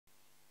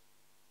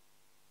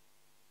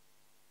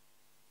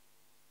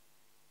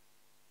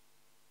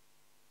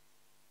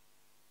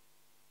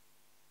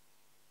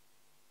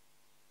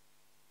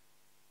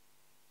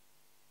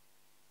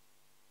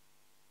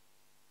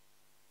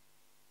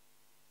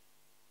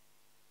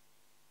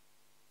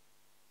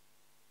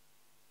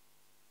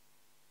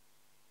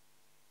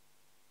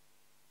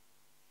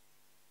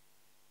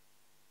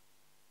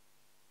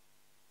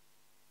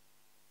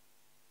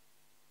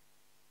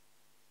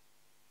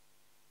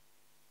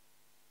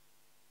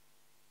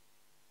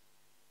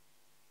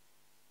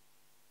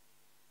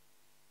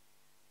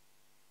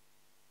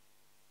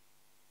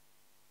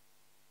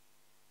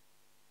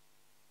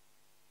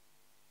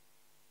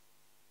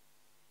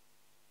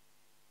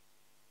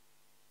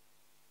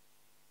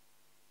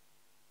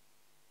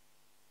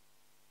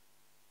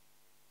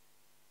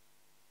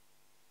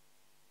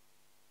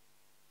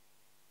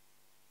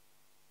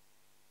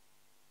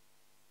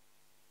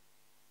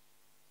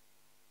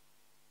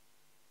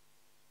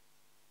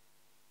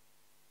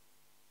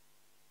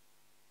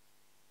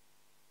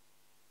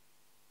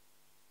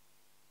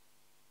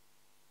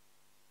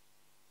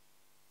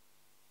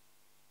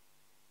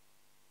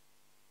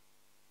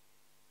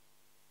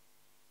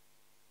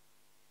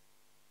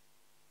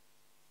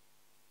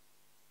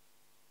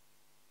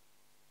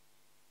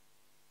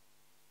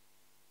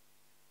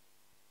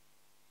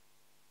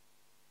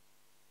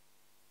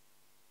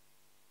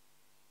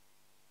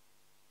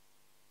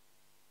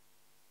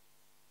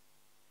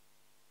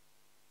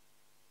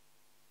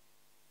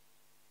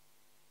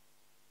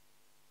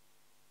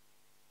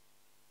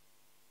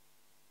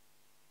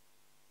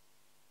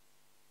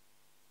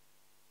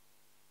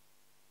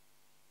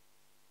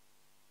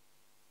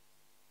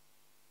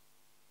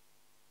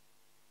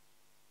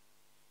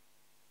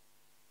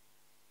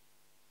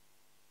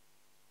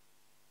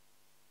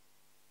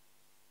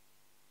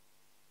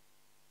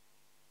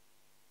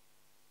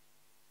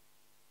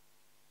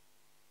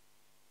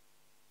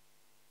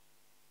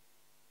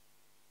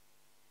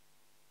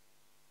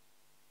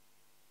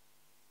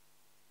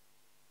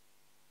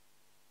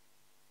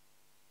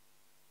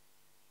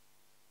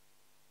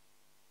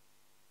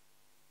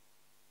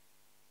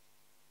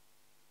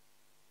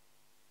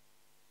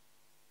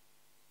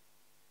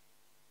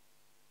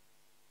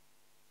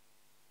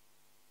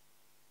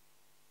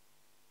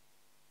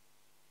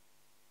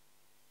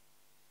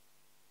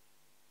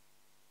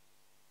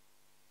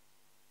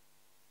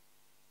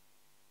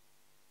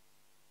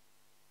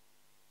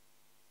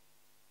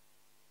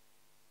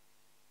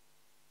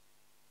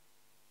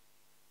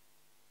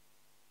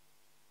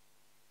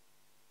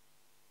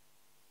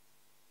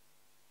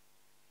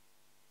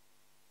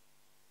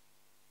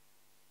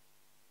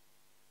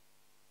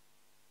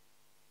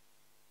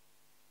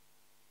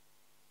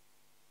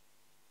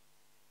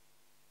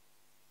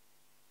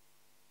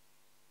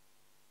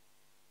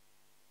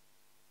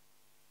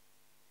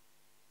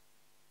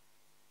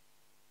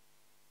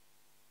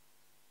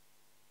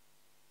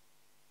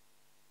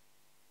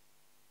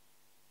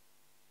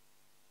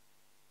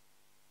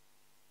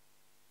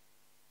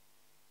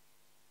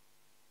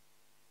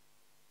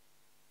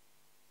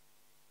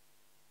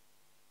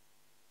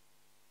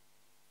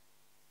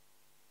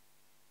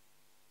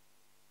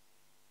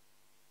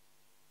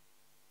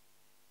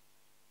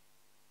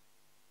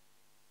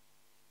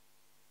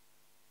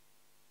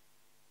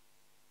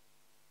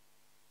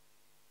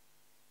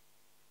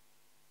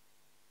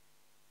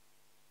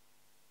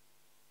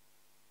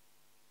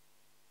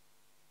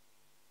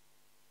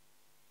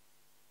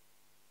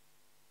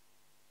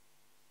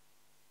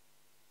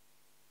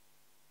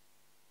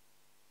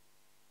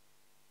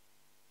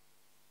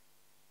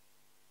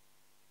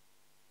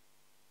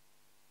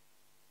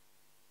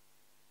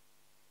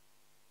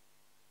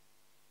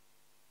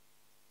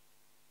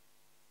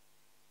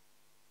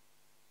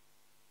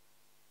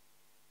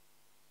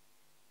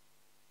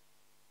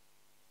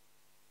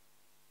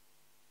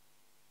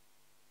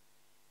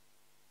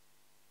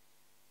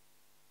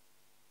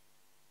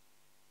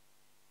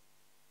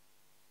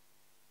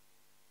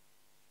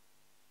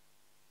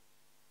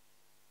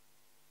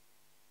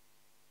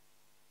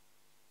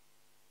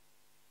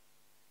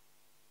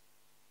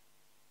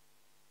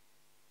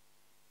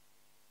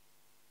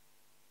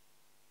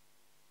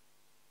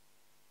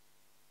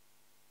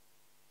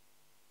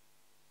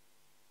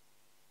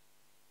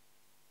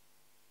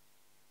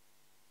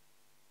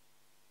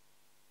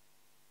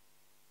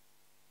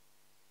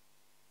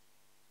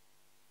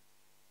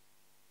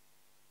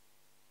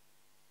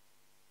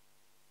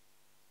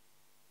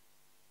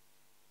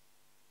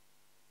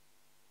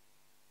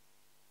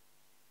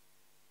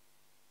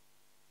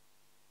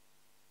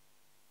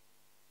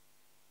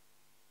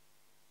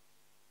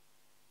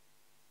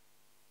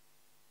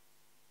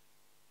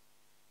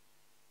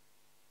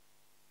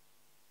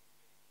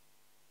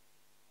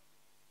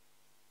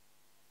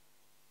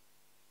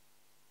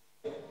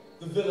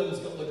villain's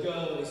got the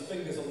gun and his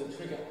fingers on the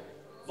trigger.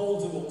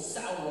 Voldemort,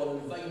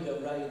 Sauron and Vader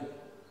reign.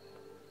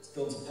 It's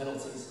gone to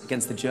penalties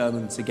against the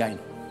Germans again.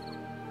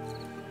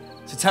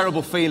 It's a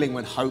terrible feeling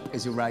when hope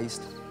is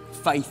erased,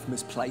 faith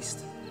misplaced,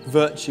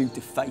 virtue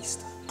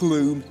defaced,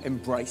 gloom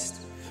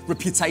embraced,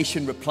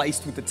 reputation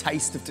replaced with the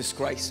taste of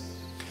disgrace.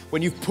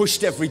 When you've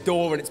pushed every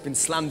door and it's been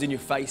slammed in your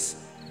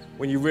face,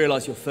 when you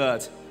realise you're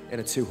third in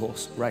a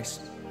two-horse race.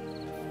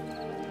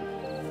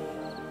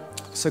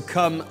 So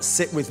come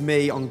sit with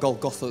me on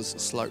Golgotha's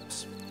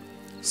slopes.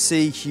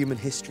 See human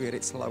history at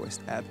its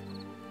lowest ebb.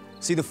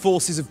 See the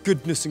forces of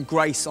goodness and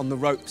grace on the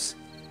ropes.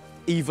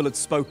 Evil had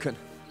spoken,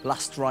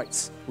 last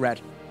rites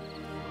read.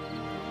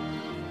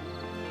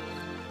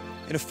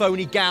 In a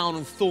phony gown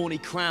and thorny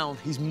crown,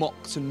 he's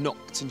mocked and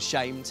knocked and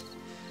shamed.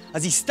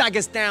 As he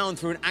staggers down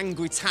through an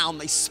angry town,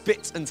 they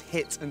spit and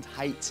hit and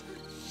hate.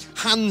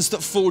 Hands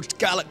that forged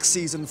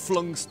galaxies and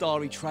flung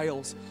starry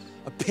trails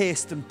are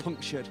pierced and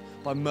punctured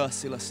by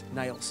merciless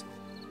nails.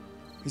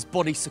 His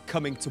body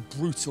succumbing to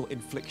brutal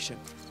infliction.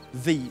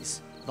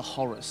 These, the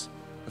horrors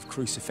of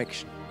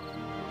crucifixion.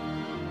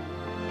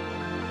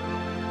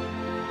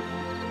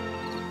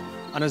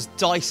 And as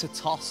dice are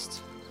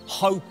tossed,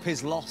 hope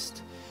is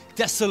lost.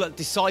 Desolate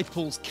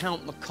disciples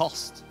count the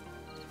cost.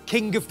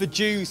 King of the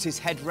Jews, his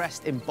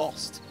headrest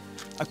embossed,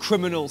 a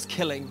criminal's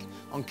killing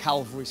on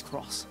Calvary's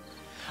cross.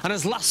 And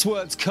as last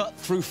words cut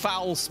through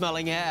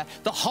foul-smelling air,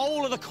 the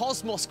whole of the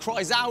cosmos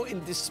cries out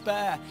in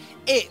despair.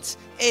 It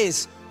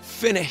is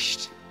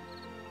finished.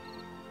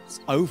 It's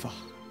over.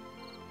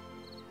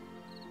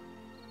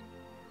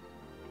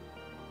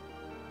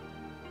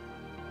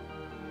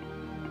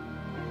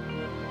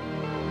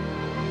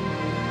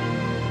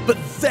 But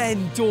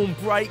then dawn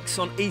breaks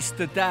on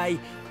Easter Day.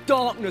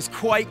 Darkness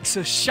quakes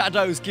as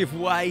shadows give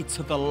way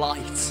to the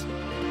light.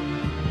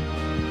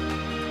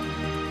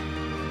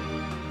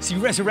 See,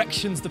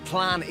 resurrection's the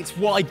plan. It's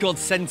why God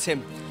sent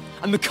him.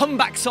 And the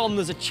comeback's on,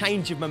 there's a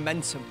change of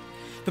momentum.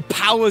 The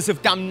powers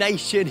of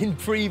damnation in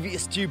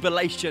previous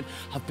jubilation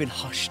have been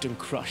hushed and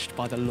crushed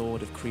by the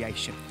Lord of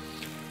creation.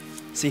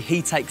 See,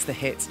 he takes the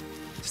hit,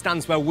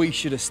 stands where we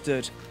should have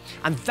stood.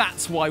 And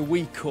that's why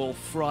we call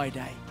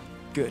Friday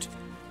good.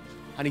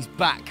 And he's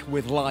back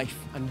with life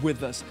and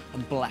with us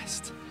and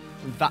blessed.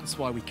 And that's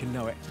why we can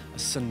know it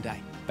as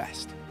Sunday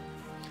best.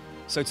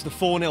 So to the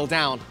 4-0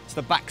 down, to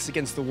the backs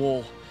against the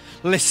wall,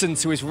 listen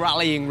to his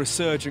rallying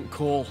resurgent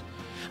call.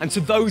 And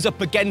to those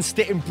up against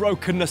it in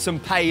brokenness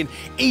and pain,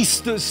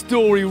 Easter's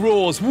story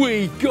roars,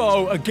 we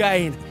go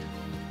again.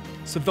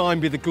 So thine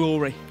be the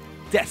glory,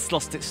 death's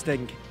lost its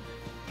sting.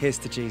 Here's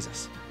to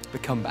Jesus, the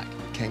comeback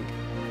king.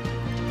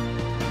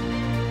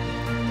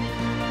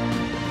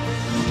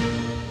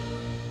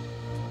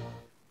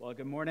 Well,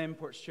 good morning,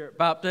 Port Stewart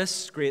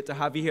Baptist. Great to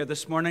have you here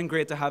this morning.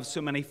 Great to have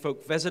so many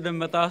folk visiting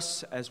with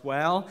us as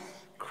well.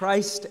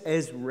 Christ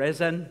is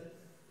risen.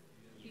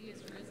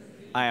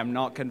 I am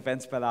not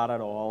convinced by that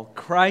at all.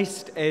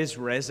 Christ is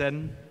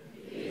risen.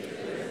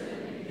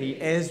 He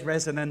is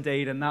risen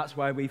indeed, and that's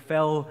why we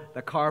fill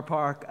the car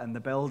park and the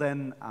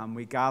building, and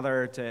we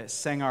gather to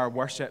sing our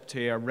worship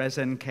to a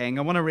risen King.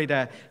 I want to read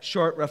a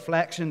short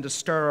reflection to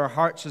stir our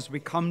hearts as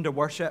we come to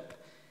worship.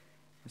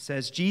 It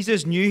says,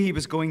 Jesus knew he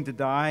was going to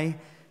die,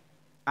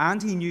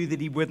 and he knew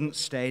that he wouldn't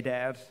stay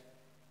dead.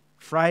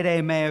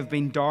 Friday may have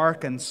been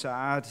dark and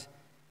sad,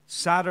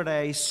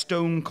 Saturday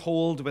stone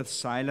cold with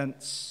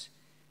silence.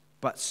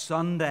 But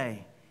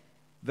Sunday,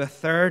 the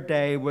third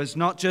day, was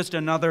not just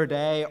another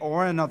day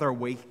or another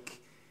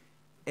week.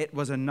 It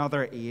was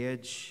another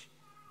age.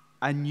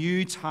 A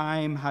new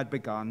time had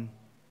begun.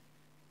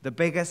 The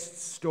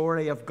biggest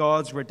story of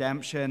God's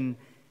redemption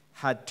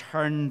had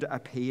turned a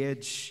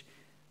page.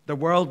 The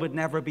world would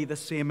never be the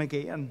same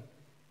again.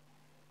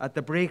 At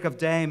the break of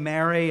day,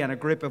 Mary and a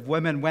group of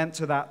women went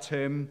to that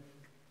tomb.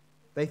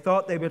 They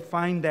thought they would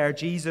find there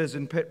Jesus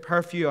and put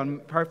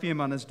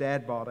perfume on his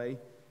dead body.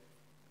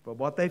 But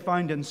what they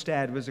found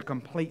instead was a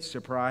complete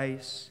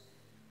surprise.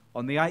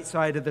 On the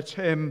outside of the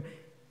tomb,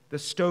 the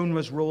stone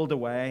was rolled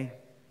away.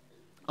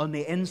 On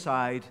the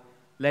inside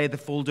lay the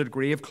folded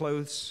grave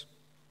clothes.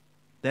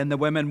 Then the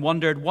women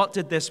wondered, what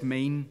did this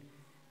mean?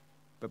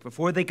 But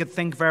before they could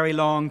think very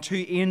long,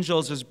 2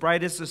 angels as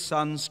bright as the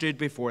sun stood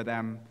before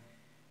them.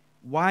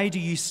 Why do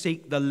you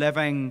seek the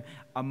living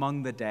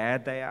among the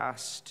dead? They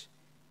asked.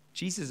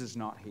 Jesus is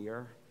not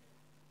here.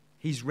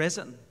 He's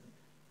risen,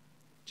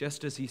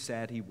 just as he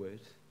said he would.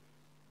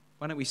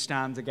 Why don't we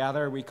stand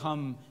together? We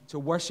come to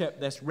worship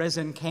this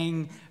risen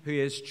King who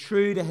is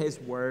true to his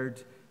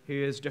word,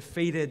 who has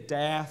defeated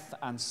death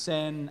and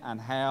sin and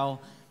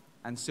hell.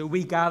 And so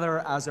we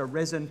gather as a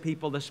risen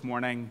people this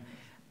morning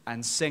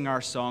and sing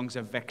our songs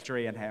of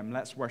victory in him.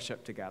 Let's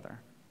worship together.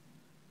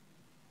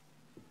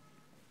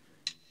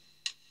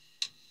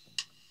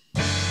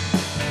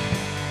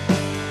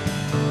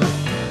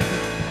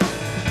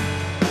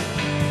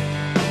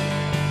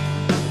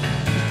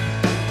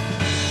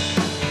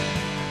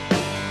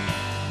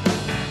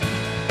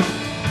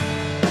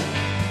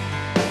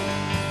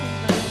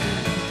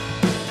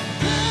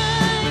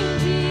 Thine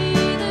be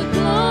the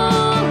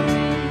glory,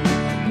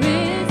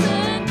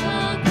 risen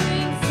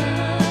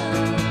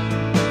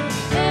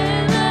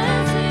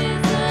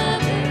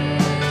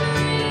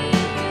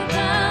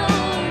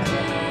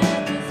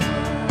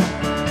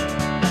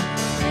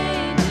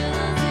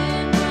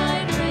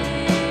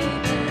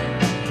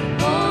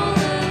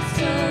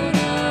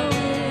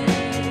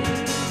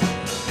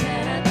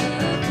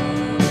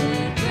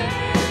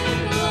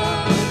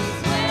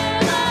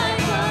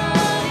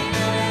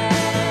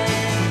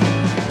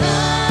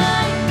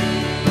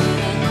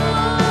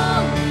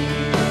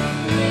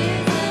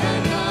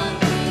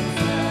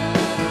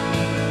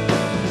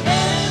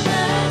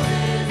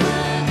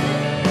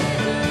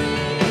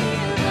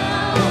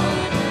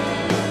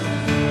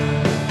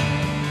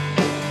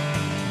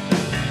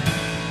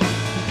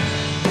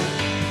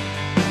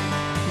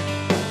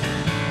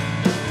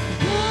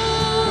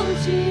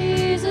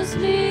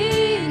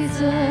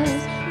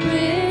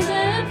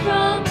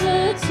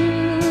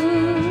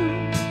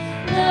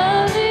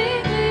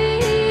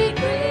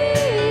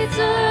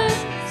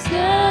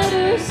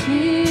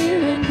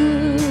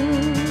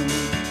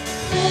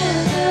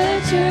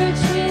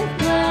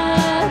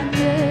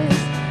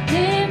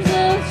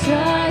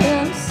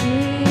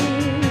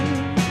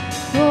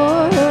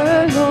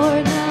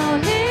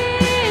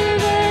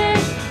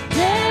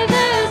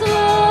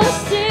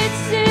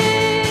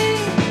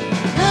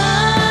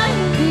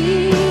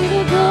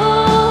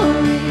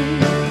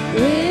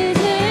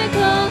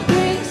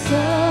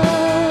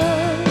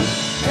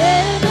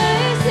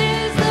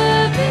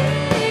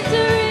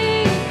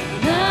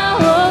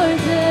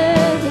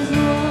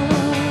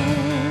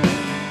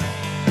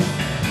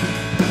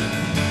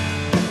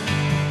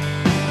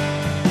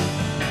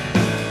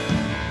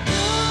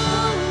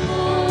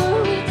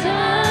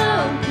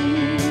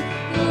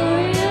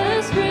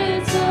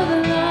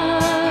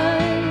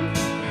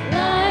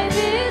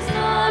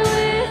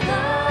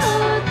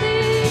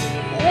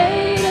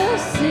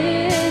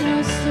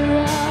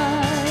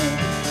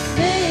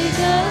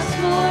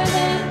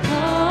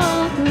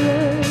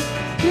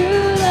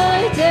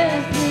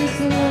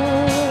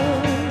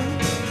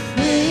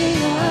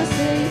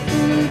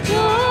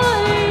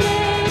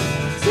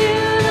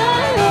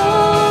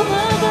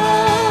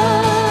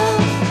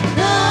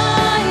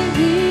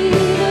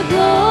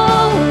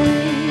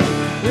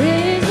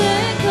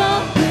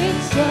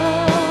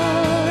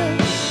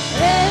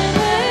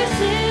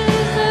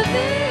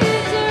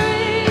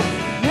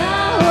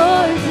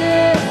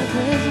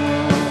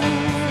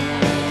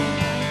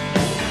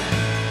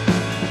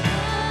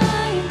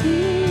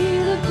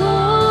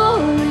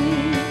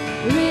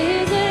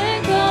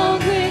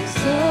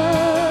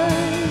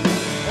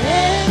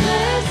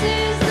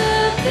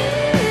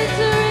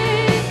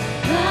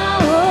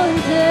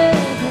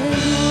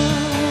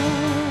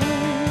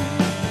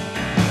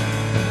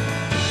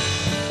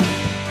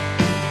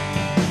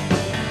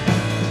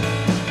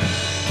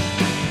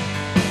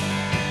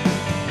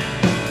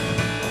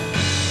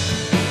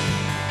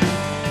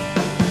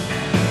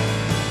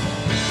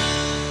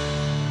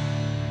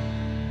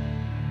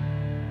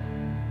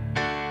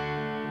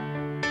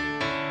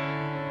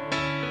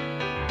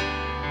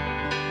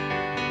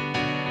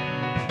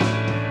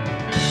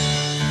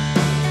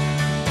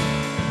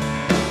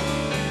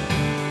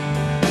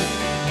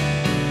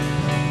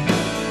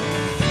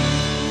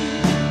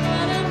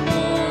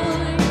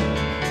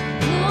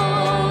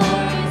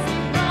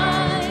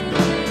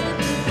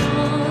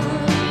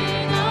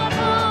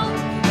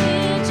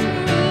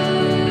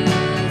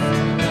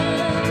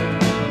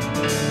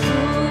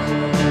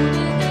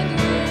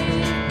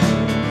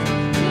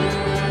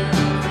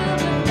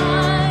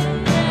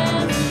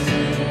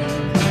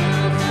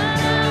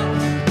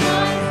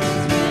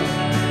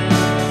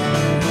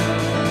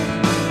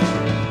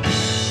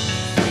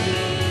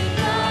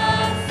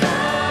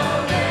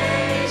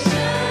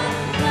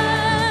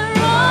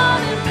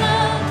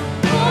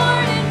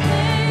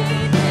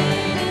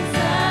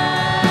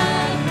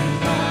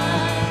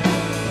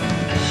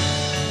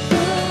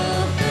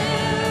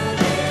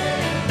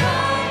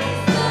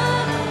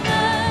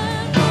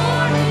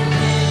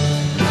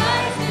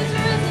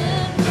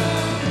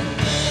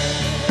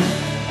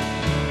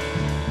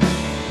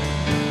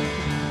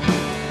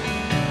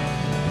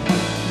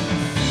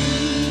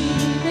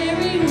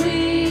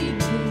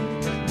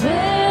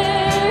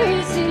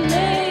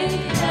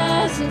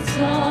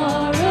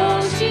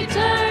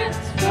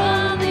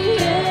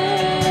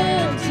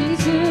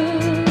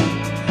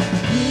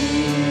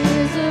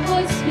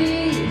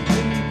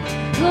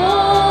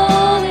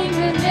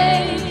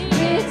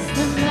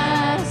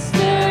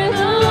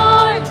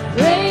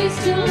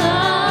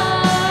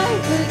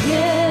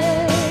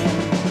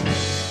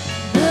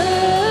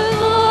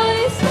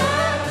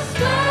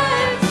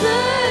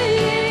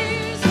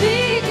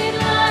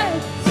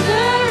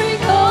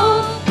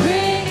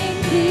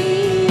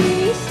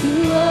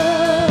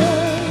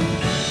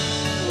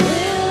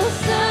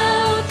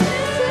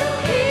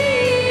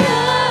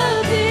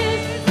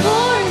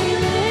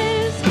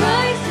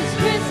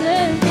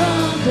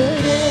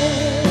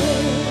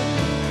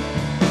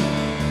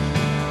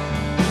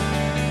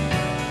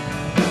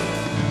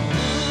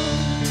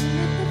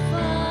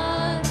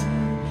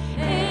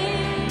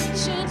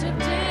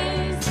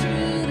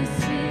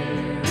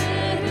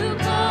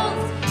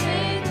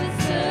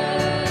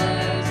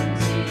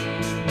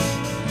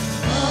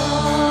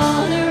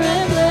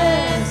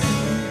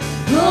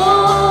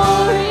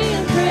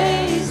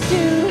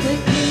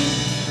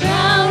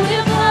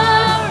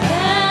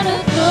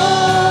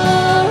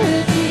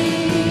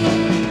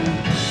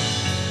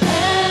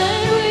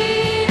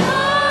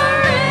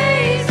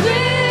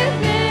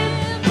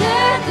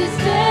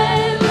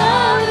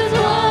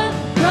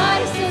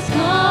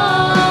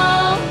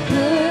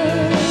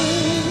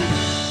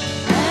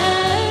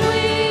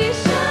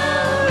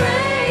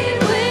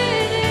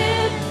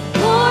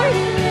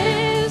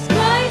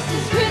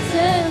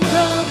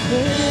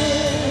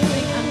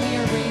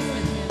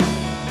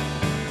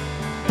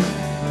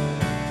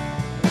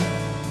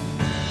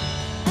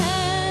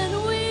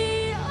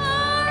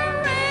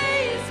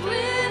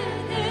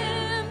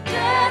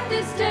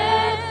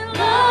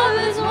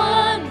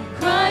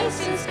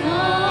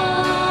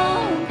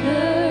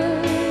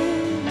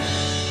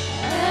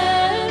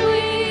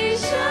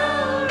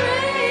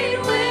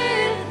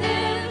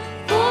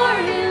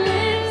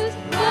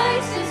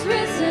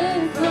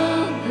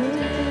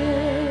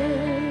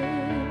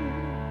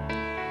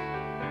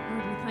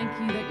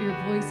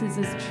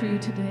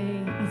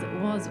today as it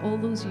was all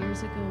those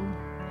years ago.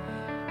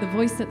 The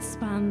voice that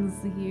spans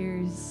the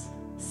years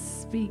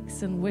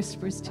speaks and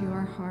whispers to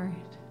our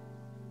heart.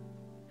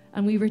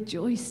 And we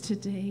rejoice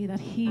today that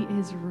he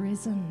is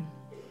risen,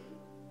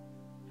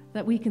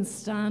 that we can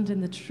stand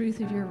in the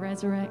truth of your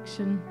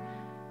resurrection,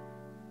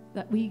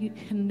 that we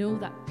can know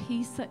that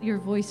peace that your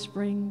voice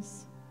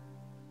brings,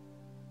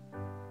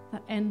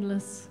 that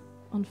endless,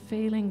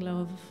 unfailing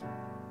love,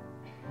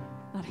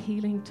 that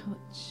healing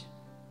touch.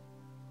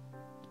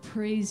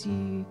 Praise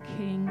you,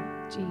 King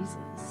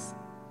Jesus.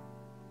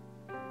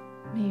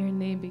 May your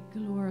name be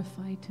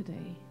glorified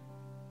today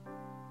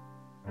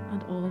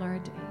and all our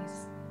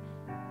days.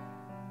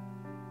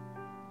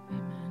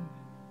 Amen.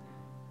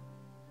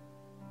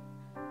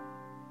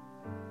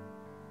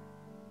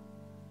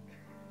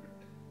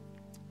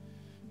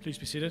 Please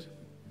be seated.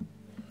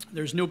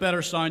 There's no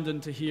better sound than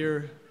to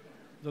hear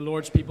the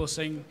Lord's people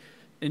sing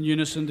in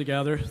unison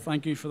together.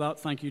 Thank you for that.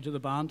 Thank you to the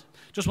band.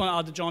 Just want to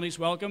add to Johnny's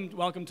welcome.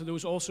 Welcome to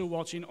those also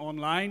watching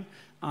online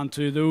and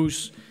to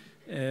those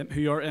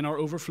who are in our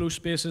overflow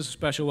spaces. A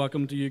special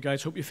welcome to you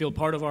guys. Hope you feel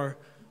part of our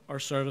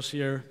service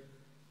here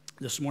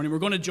this morning. We're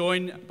going to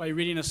join by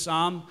reading a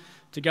psalm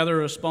together,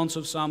 a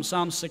responsive psalm,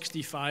 Psalm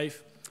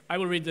 65. I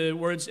will read the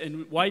words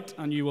in white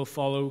and you will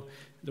follow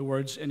the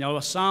words in yellow.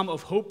 A psalm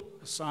of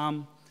hope, a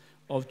psalm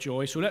of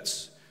joy. So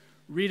let's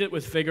read it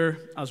with vigor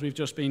as we've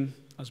just been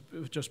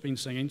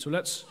singing. So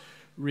let's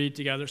read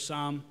together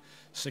Psalm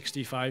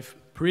 65.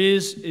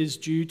 Praise is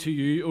due to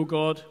you, O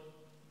God,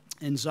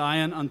 in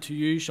Zion, and to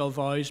you shall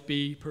vows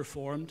be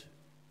performed.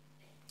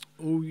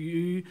 O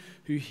you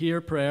who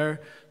hear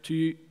prayer, to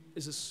you...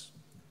 Is this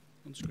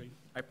on screen?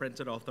 I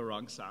printed off the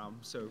wrong psalm,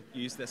 so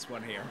use this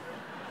one here.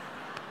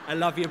 I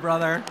love you,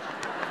 brother.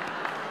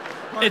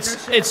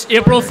 It's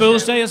April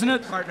Fool's Day, isn't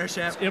it?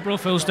 Partnership. It's April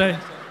Fool's Day.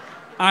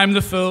 I'm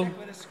the fool.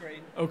 With a screen.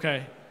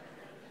 Okay.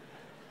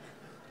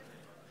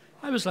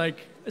 I was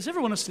like, is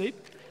everyone asleep?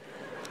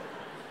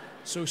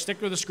 So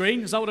stick with the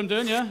screen. Is that what I'm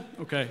doing? Yeah?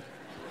 Okay.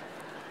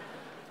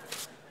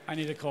 I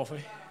need a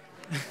coffee.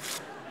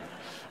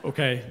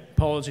 Okay.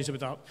 Apologies about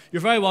that.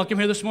 You're very welcome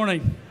here this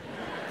morning.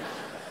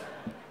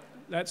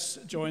 Let's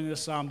join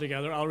this psalm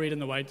together. I'll read in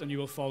the white and you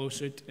will follow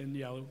suit in the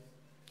yellow.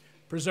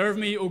 Preserve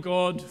me, O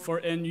God, for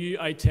in you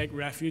I take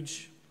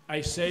refuge.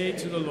 I say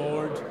to the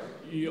Lord,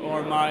 you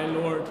are my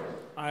Lord.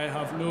 I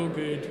have no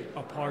good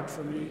apart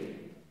from you.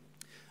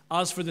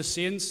 As for the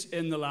saints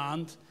in the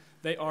land,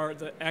 they are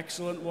the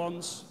excellent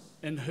ones,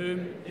 in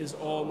whom is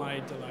all my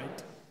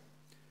delight.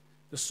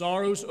 The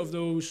sorrows of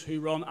those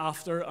who run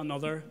after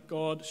another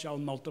God shall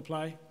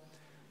multiply.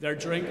 Their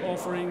drink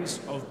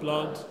offerings of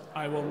blood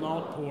I will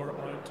not pour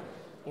out,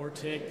 or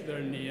take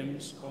their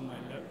names on my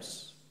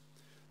lips.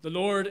 The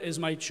Lord is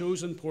my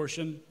chosen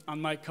portion,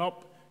 and my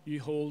cup you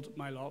hold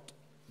my lot.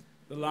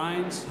 The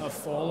lines have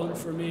fallen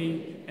for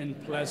me in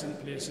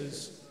pleasant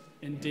places.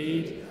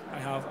 Indeed, I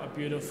have a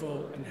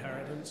beautiful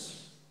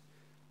inheritance.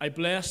 I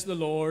bless the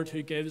Lord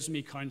who gives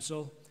me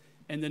counsel.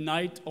 In the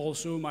night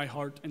also my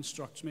heart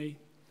instructs me.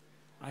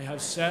 I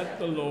have set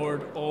the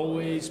Lord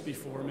always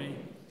before me.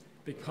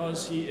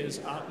 Because he is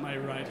at my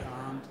right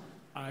hand,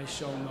 I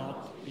shall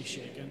not be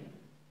shaken.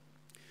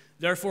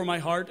 Therefore my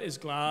heart is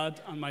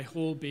glad, and my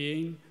whole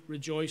being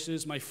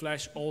rejoices. My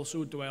flesh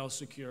also dwells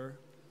secure.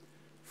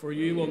 For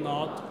you will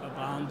not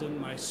abandon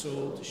my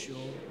soul to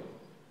Sheol,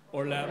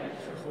 or let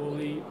the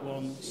Holy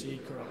One see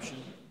corruption.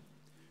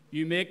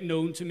 You make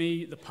known to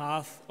me the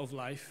path of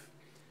life.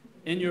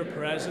 In your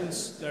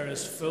presence there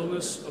is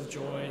fullness of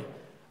joy.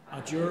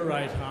 At your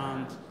right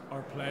hand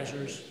are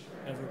pleasures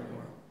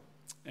evermore.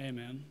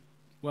 Amen.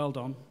 Well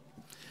done.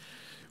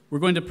 We're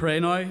going to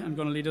pray now. I'm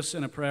going to lead us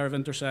in a prayer of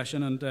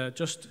intercession, and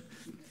just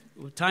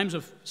times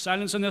of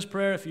silence in this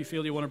prayer. If you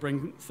feel you want to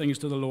bring things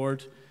to the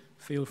Lord,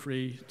 feel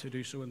free to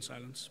do so in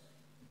silence.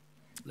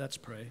 Let's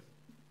pray.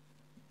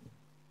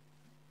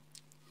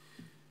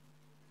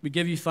 We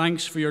give you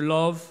thanks for your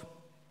love,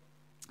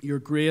 your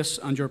grace,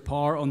 and your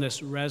power on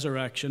this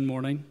resurrection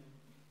morning.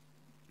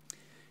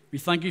 We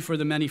thank you for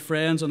the many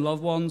friends and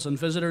loved ones and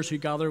visitors who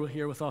gather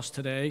here with us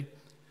today.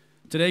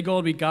 Today,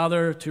 God, we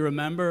gather to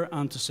remember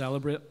and to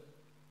celebrate.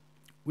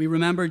 We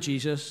remember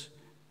Jesus,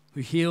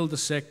 who healed the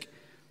sick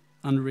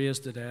and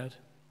raised the dead.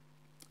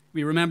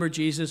 We remember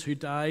Jesus, who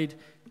died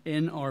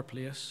in our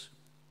place.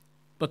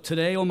 But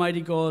today,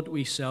 Almighty God,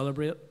 we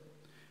celebrate.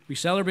 We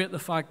celebrate the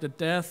fact that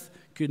death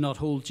could not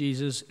hold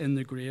Jesus in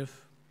the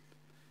grave.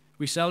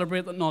 We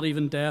celebrate that not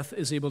even death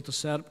is able to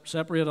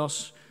separate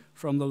us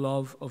from the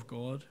love of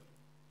God.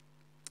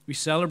 We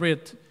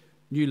celebrate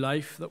new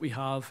life that we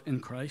have in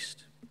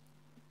Christ.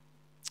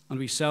 And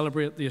we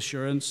celebrate the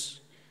assurance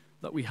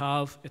that we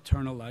have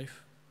eternal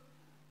life.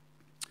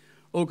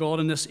 Oh God,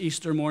 in this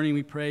Easter morning,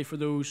 we pray for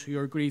those who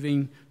are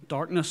grieving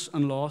darkness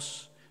and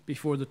loss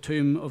before the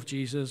tomb of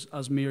Jesus,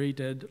 as Mary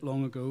did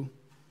long ago.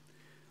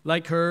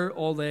 Like her,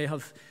 all they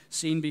have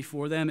seen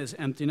before them is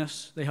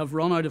emptiness. They have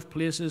run out of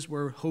places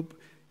where hope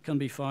can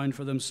be found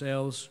for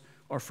themselves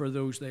or for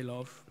those they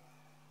love.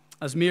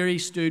 As Mary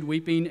stood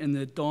weeping in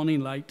the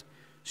dawning light,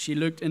 she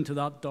looked into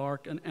that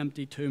dark and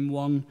empty tomb,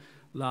 one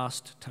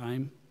last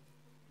time.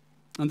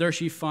 And there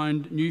she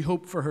found new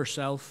hope for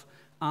herself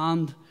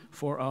and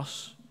for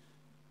us,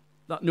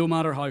 that no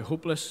matter how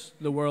hopeless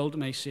the world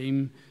may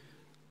seem,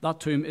 that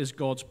tomb is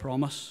God's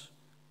promise,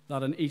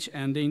 that in each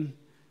ending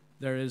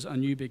there is a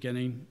new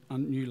beginning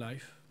and new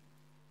life.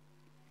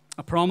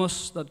 A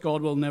promise that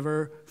God will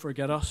never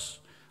forget us,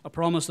 a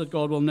promise that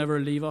God will never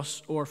leave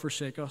us or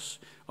forsake us,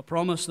 a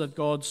promise that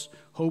God's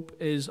hope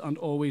is and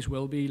always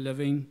will be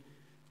living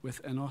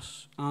within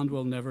us and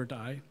will never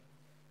die.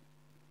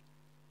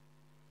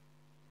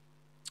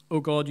 O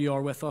God, you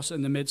are with us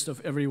in the midst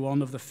of every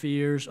one of the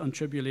fears and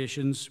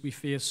tribulations we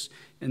face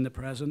in the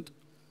present.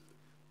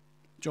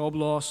 Job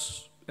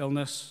loss,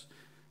 illness,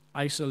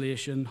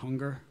 isolation,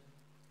 hunger,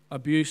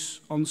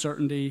 abuse,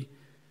 uncertainty,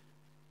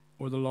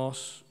 or the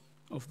loss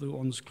of the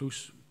ones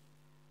close.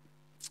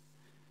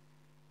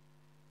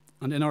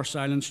 And in our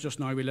silence just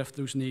now, we lift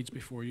those needs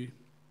before you.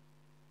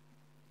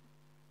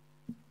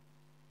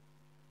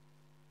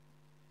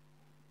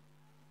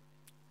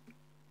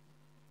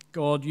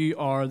 God, you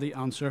are the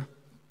answer.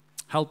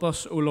 Help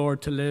us, O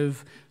Lord, to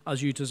live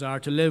as you desire,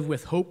 to live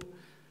with hope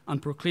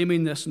and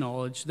proclaiming this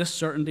knowledge, this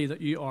certainty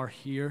that you are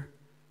here,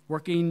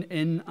 working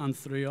in and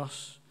through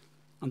us,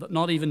 and that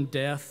not even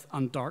death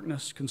and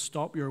darkness can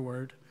stop your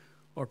word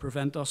or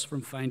prevent us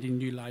from finding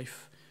new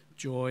life,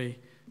 joy,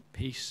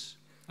 peace,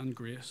 and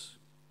grace.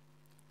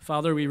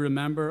 Father, we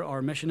remember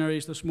our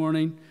missionaries this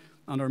morning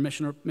and our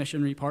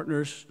missionary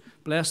partners.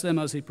 Bless them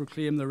as they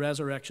proclaim the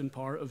resurrection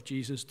power of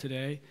Jesus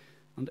today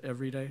and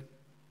every day.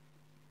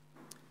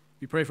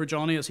 We pray for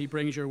Johnny as he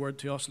brings your word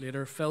to us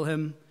later. Fill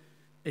him,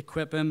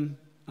 equip him,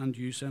 and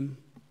use him.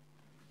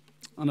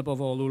 And above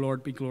all, O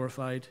Lord, be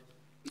glorified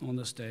on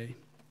this day.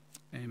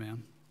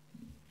 Amen.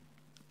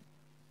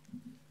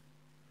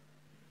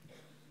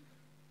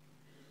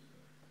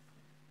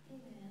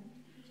 Amen.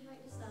 Would you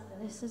like to stand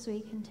with us as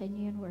we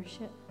continue in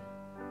worship?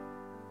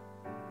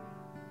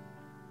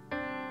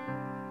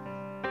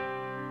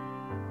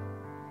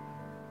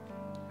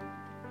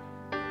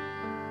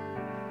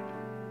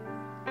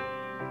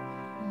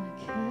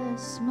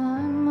 Cast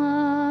my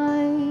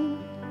mind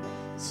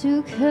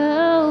to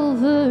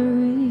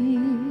Calvary,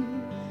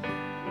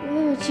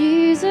 where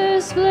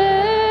Jesus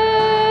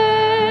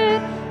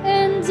bled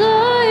and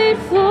died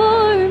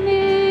for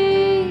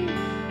me.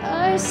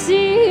 I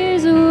see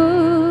his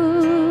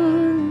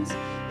wounds,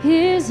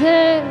 his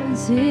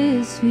hands,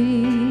 his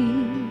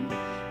feet,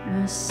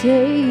 my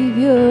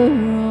Savior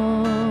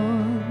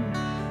on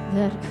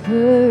that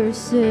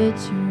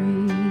cursed tree.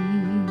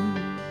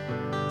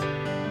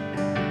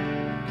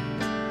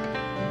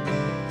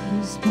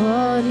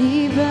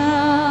 Body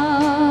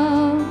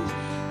bound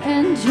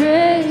and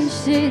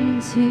drenched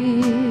in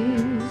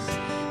tears,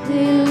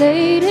 they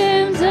laid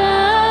him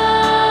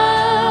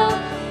down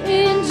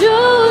in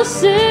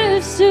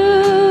Joseph's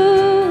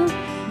tomb,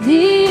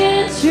 the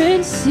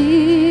entrance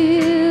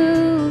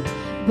sealed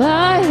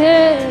by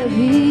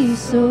heavy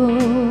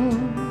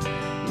stone.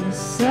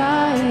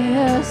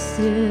 Messiah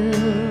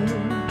still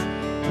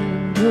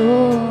and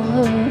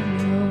all alone.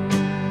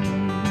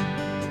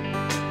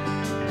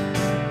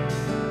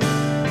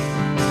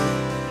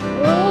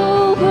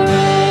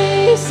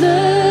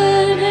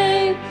 The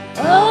name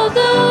of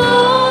the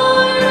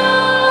Lord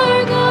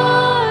our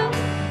God,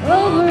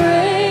 oh,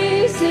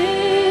 praise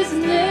his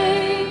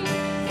name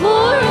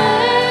forevermore.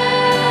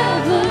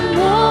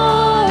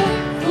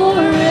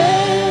 For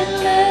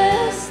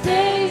endless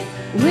days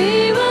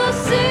we will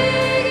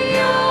sing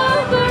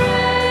your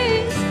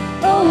praise,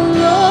 oh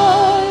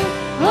Lord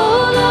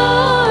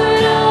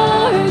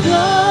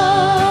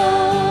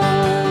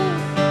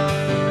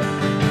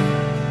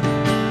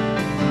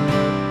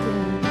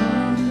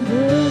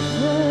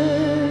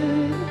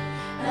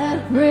our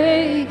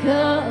break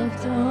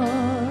of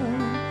dawn,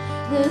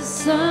 the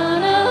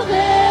Son of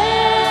Heaven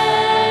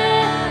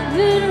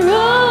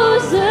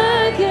rose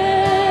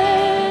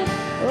again.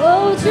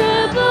 Oh,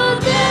 triple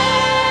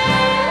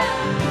death,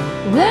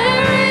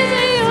 where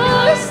is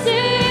your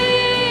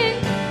sting?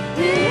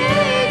 The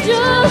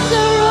angels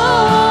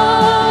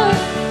roar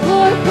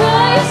for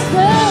Christ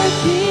the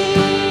King.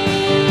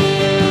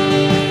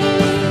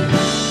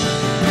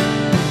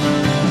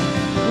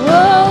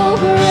 Oh,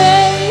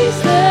 praise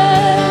the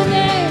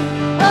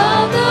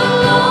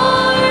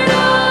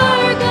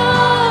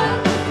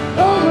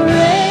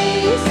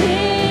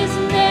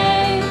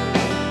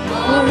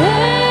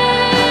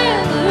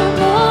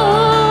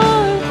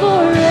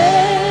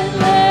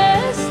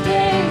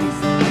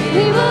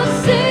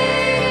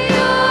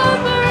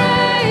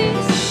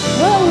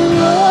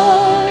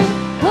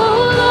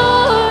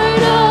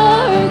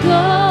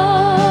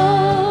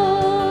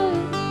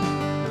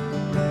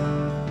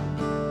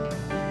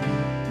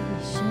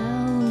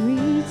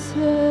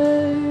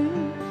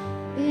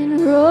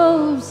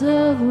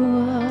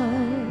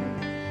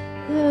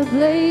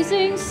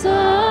blazing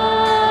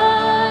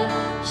sun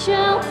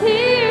shall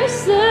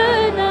pierce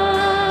the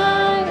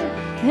night,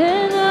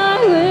 and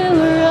I will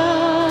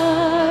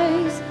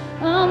rise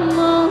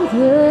among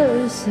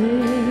the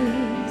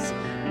saints,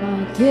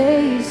 my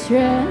gaze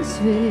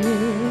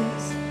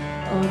transfixed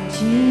on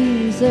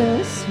Jesus.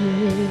 Jesus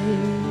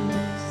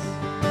lives.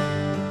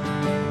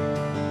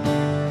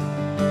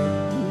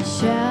 He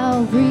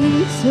shall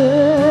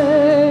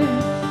return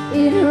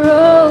in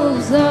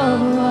robes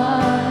of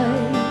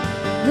white.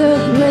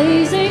 The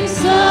blazing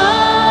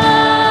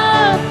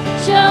sun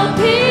shall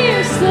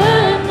pierce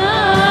the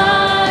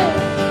night,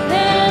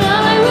 and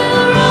I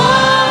will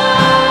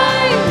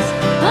rise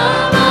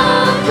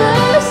among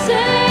the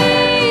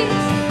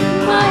saints.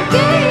 My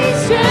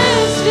gaze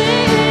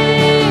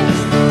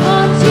transfixed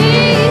on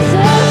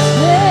Jesus'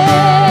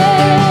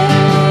 face.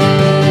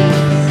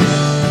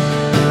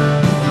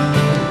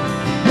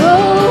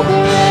 Oh,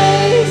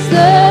 praise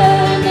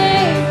the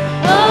name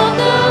of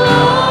the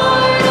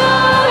Lord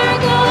our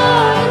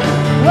God.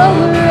 Oh,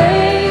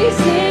 praise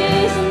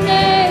His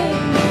name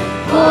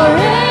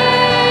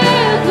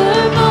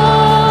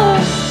forevermore.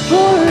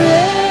 For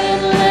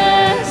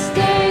endless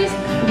days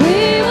we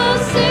will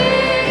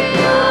sing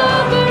Your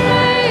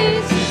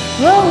praise.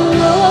 Oh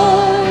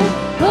Lord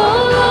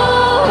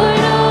our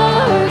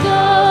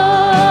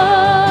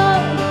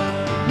God.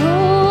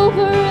 Oh,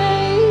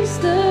 praise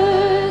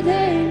the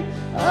name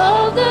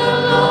of the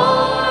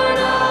Lord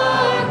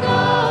our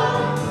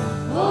God.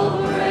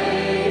 Oh,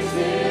 praise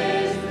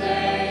His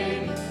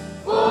name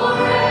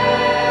forevermore.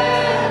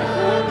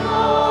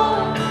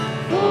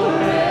 For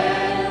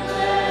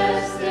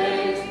endless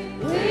days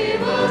we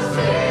will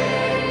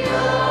sing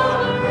Your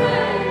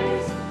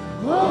praise.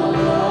 Oh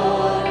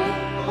Lord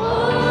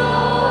our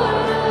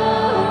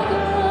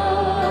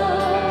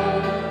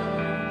God.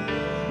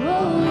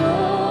 Oh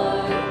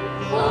Lord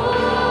our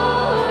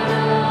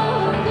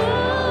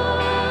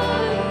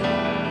God.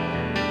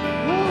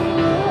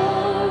 Oh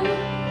Lord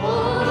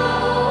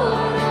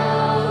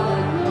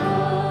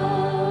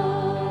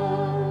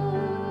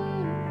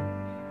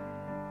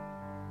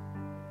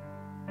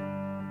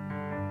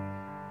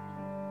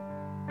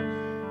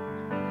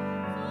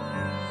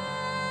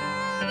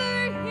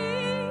Forever He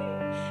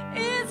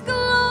is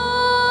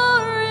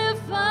glorified.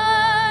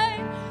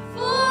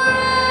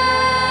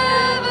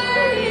 Forever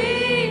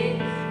He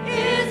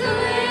is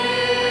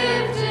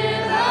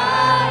lifted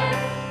high.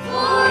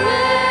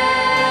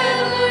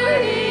 Forever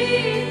He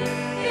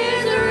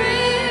is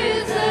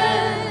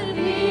risen.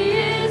 He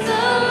is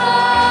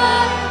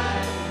alive.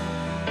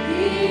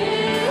 He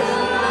is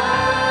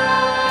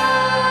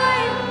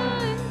alive.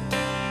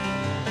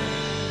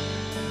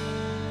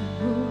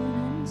 The moon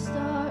and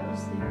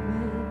stars they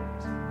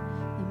wept,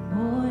 the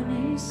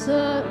morning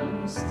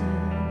sun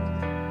stood.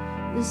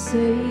 The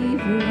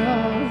Savior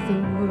of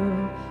the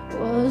world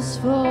was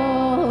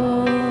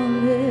fallen.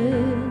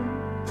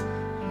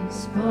 His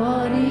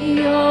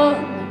body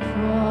on the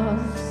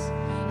cross,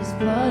 His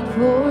blood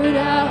poured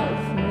out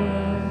for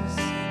us.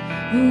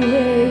 The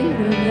weight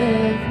of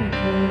every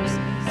curse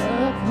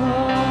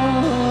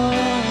upon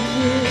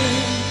Him.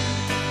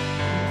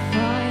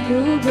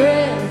 Final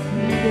breath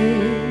He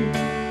gave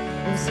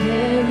as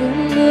heaven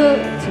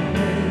looked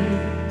away.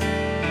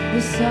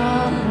 The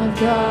Son of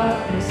God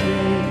was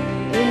laid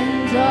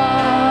in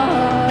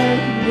darkness.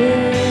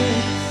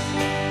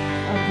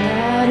 A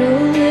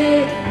battle in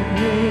the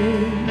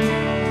grave,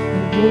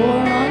 the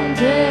war on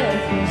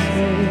death was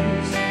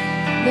waged.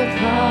 The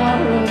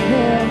power of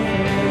hell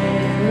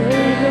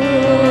forever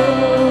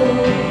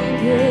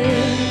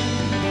broken.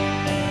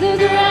 The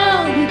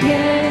ground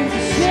began to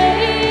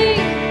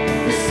shake,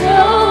 the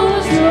soul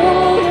was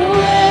rolled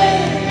away.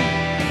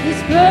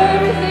 This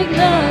perfect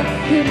love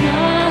could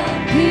not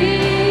be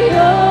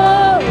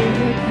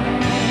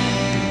overcome.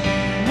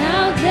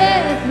 Now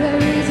death,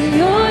 where is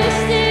your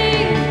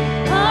sting?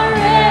 Our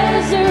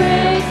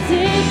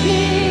resurrected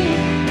King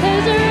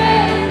has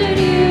rendered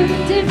you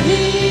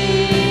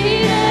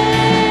defeated.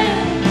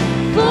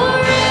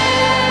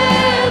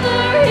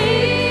 Forever He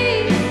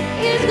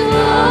is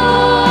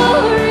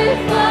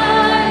glorified.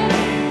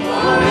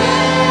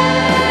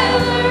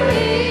 Forever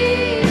He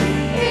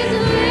is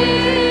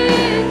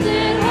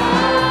lifted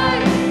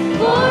high.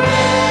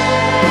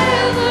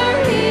 Forever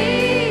He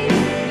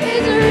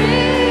is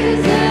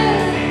risen.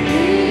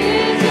 He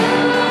is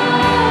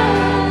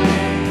alive.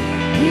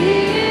 He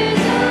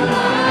is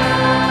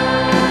alive.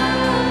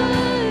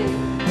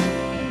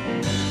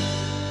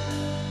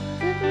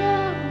 The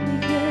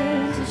ground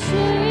began to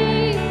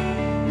shake,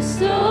 the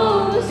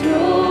stone was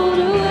rolled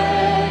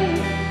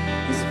away.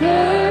 This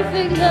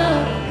perfect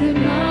love could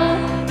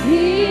not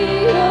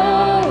be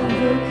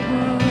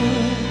overcome.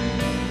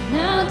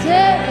 Now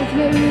death,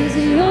 where is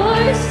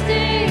your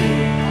sting?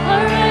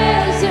 Our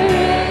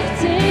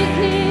resurrected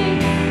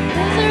King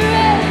has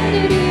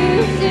rendered you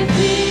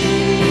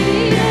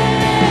defeated.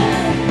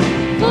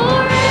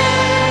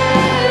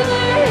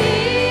 Forever He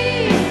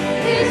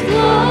is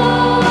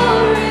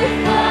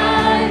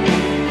glorified.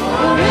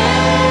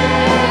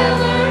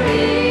 Forever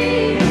He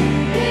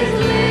is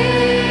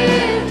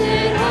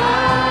lifted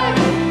high.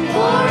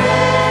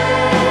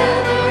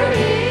 Forever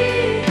He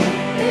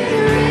is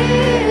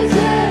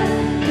risen.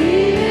 He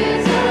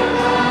is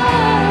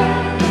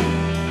alive.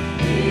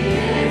 He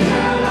is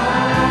alive.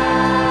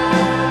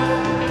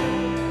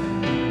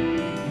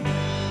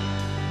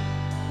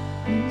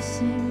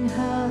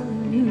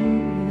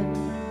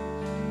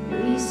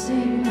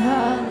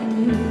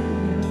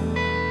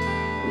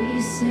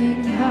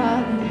 sing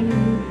hallelujah.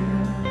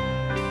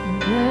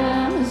 The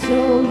Lamb is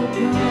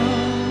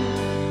overcome.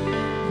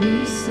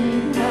 We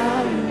sing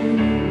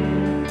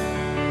hallelujah.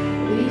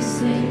 We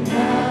sing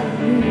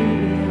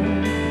hallelujah.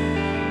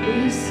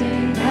 We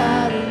sing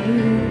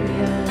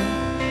hallelujah.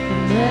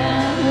 The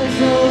Lamb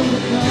is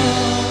overcome.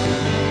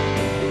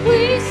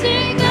 We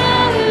sing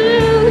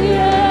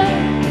hallelujah.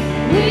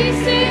 We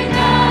sing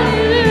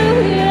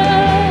hallelujah.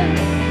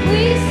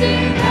 We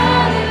sing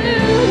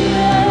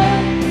hallelujah.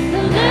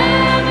 The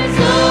Lamb is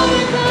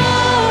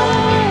overcome.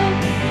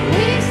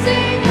 We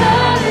sing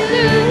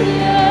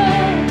hallelujah.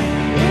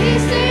 We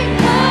sing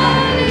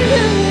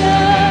hallelujah.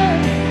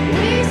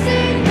 We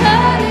sing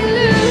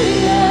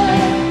hallelujah.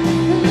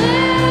 The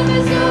Lamb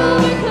is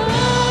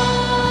overcome.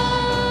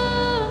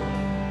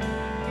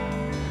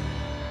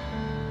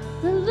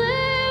 The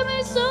Lamb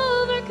is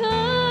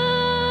overcome.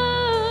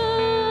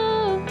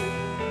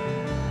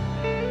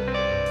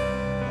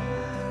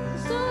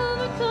 It's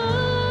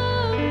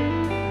overcome.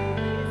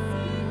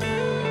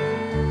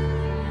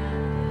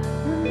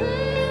 The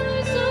Lamb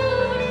is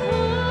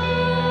overcome.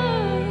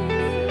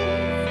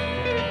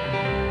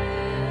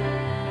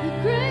 The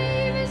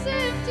grave is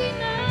empty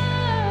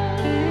now,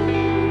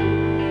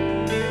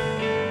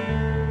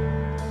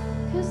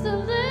 'cause the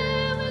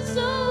Lamb is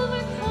overcome.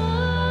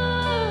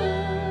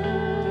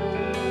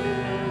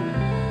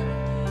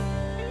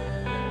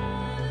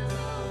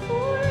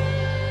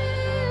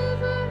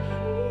 Forever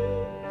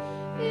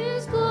He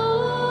is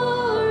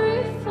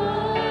glorified.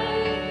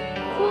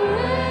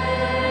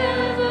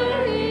 Forever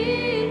He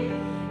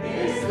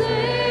is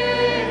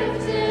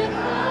lifted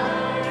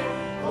high.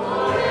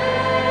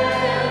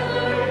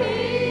 Forever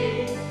He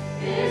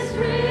is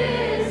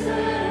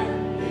risen.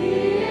 He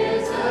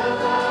is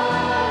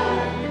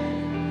alive.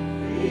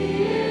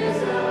 He is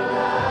alive.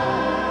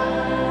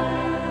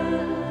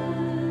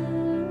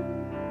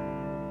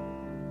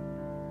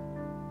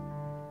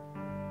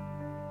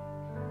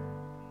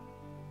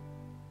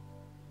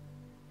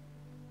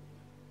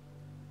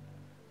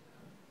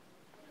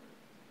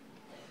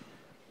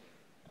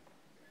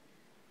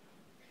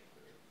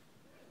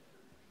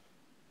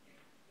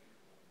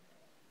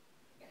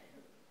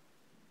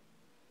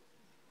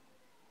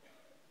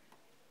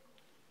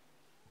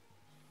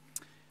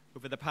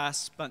 Over the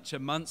past bunch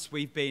of months,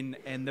 we've been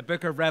in the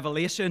book of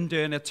Revelation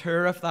doing a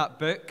tour of that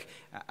book,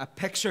 a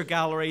picture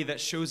gallery that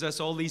shows us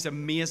all these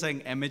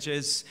amazing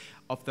images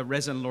of the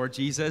risen Lord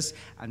Jesus.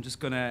 I'm just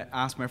going to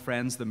ask my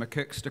friends, the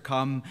McCooks, to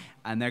come,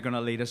 and they're going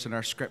to lead us in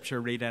our scripture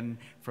reading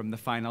from the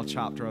final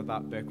chapter of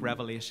that book,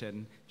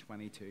 Revelation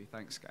 22.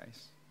 Thanks,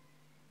 guys.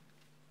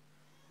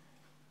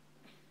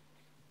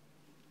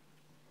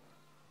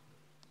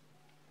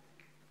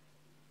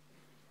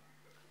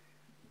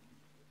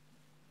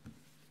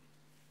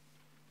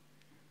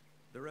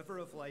 The river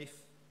of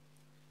life.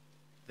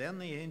 Then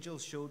the angel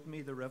showed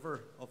me the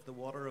river of the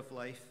water of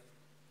life,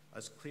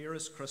 as clear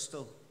as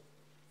crystal,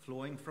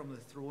 flowing from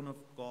the throne of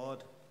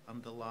God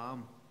and the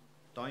Lamb,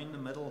 down the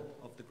middle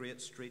of the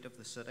great street of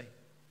the city.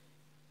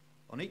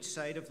 On each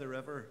side of the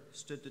river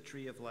stood the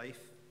tree of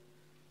life,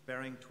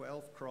 bearing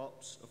 12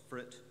 crops of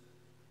fruit,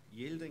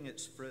 yielding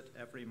its fruit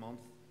every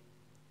month.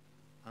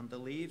 And the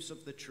leaves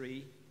of the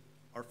tree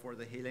are for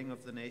the healing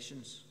of the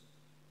nations.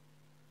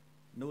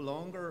 No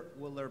longer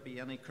will there be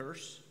any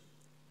curse.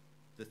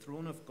 The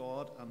throne of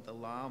God and the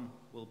Lamb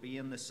will be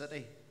in the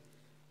city,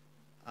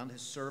 and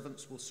his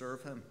servants will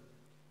serve him.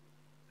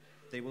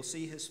 They will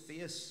see his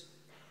face,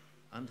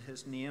 and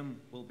his name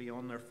will be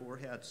on their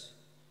foreheads.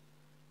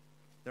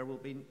 There will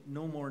be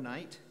no more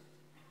night.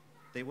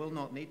 They will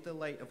not need the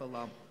light of a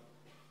lamp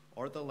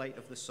or the light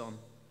of the sun,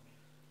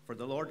 for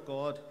the Lord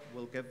God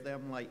will give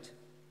them light,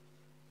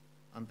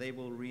 and they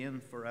will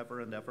reign forever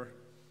and ever.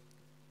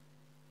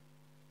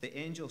 The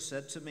angel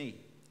said to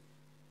me,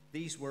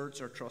 "These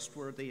words are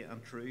trustworthy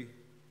and true."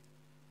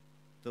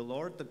 The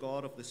Lord, the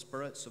God of the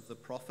spirits of the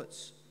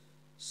prophets,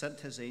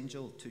 sent his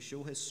angel to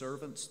show his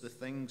servants the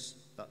things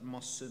that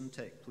must soon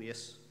take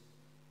place.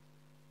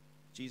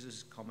 Jesus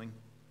is coming.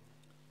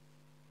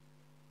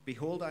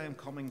 Behold, I am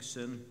coming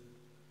soon.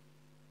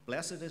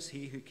 Blessed is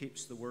he who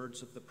keeps the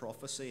words of the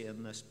prophecy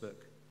in this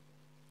book.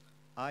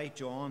 I,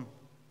 John,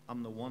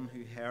 am the one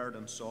who heard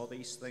and saw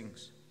these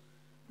things.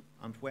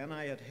 And when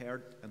I had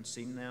heard and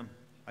seen them,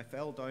 I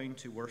fell down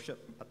to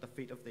worship at the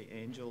feet of the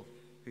angel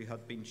who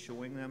had been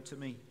showing them to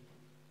me.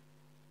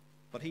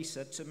 But he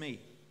said to me,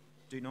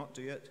 "Do not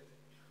do it.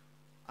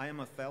 I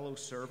am a fellow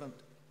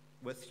servant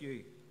with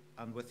you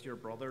and with your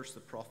brothers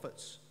the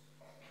prophets,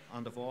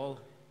 and of all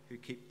who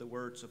keep the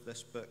words of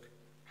this book.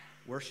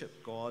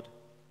 Worship God."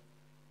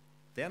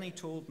 Then he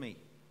told me,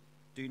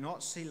 "Do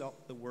not seal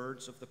up the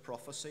words of the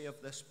prophecy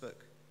of this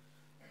book,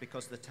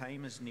 because the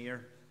time is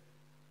near.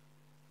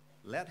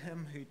 Let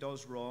him who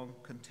does wrong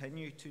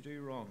continue to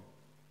do wrong.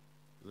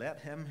 Let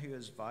him who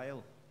is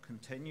vile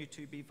continue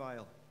to be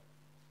vile.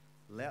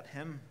 Let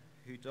him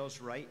who does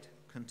right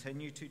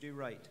continue to do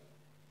right.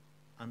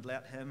 And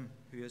let him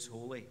who is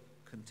holy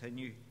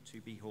continue to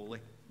be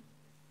holy."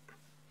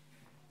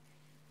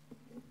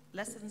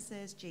 Listen,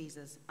 says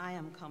Jesus, I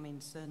am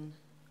coming soon.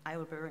 I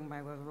will bring my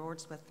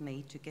rewards with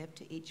me to give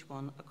to each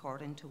one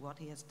according to what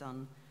he has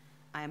done.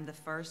 I am the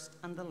first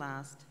and the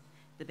last,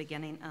 the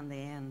beginning and the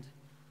end.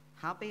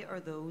 Happy are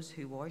those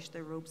who wash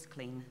their robes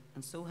clean,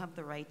 and so have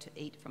the right to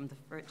eat from the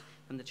fruit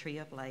from the tree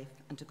of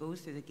life, and to go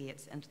through the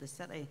gates into the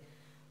city.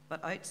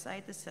 But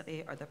outside the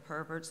city are the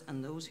perverts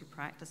and those who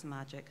practice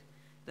magic,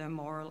 the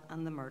immoral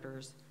and the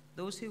murderers,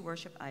 those who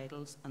worship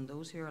idols, and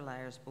those who are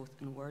liars both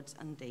in words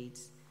and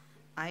deeds.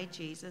 I,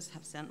 Jesus,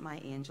 have sent my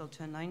angel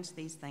to announce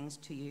these things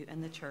to you in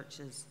the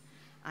churches.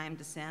 I am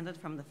descended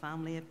from the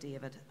family of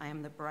David. I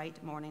am the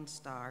bright morning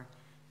star.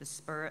 The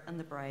Spirit and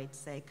the bride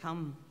say,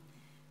 Come.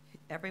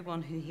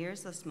 Everyone who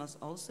hears this must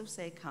also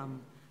say,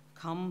 Come.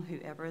 Come,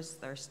 whoever is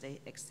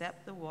thirsty.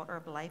 Accept the water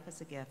of life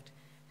as a gift,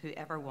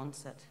 whoever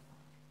wants it.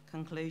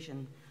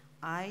 Conclusion.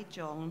 I,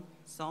 John,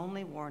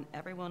 solemnly warn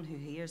everyone who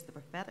hears the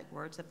prophetic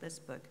words of this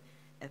book.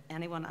 If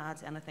anyone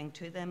adds anything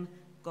to them,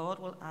 God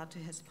will add to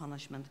his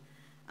punishment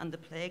and the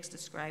plagues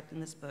described in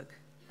this book.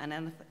 And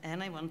if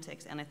anyone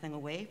takes anything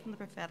away from the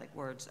prophetic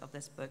words of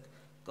this book,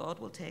 God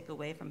will take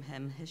away from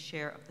him his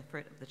share of the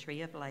fruit of the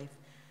tree of life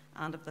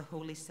and of the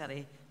holy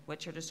city,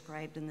 which are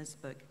described in this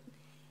book.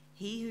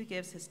 He who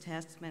gives his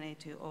testimony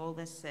to all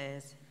this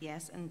says,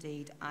 Yes,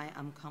 indeed, I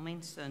am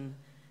coming soon.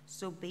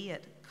 So be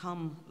it.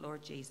 Come,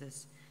 Lord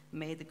Jesus.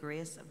 May the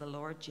grace of the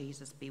Lord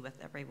Jesus be with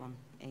everyone.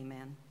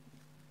 Amen.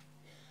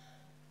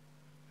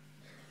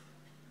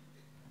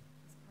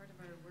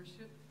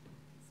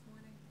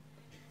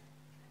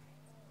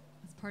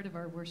 As part of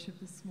our worship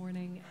this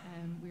morning,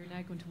 we are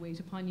now going to wait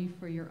upon you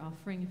for your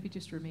offering. If you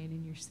just remain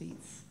in your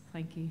seats.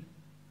 Thank you.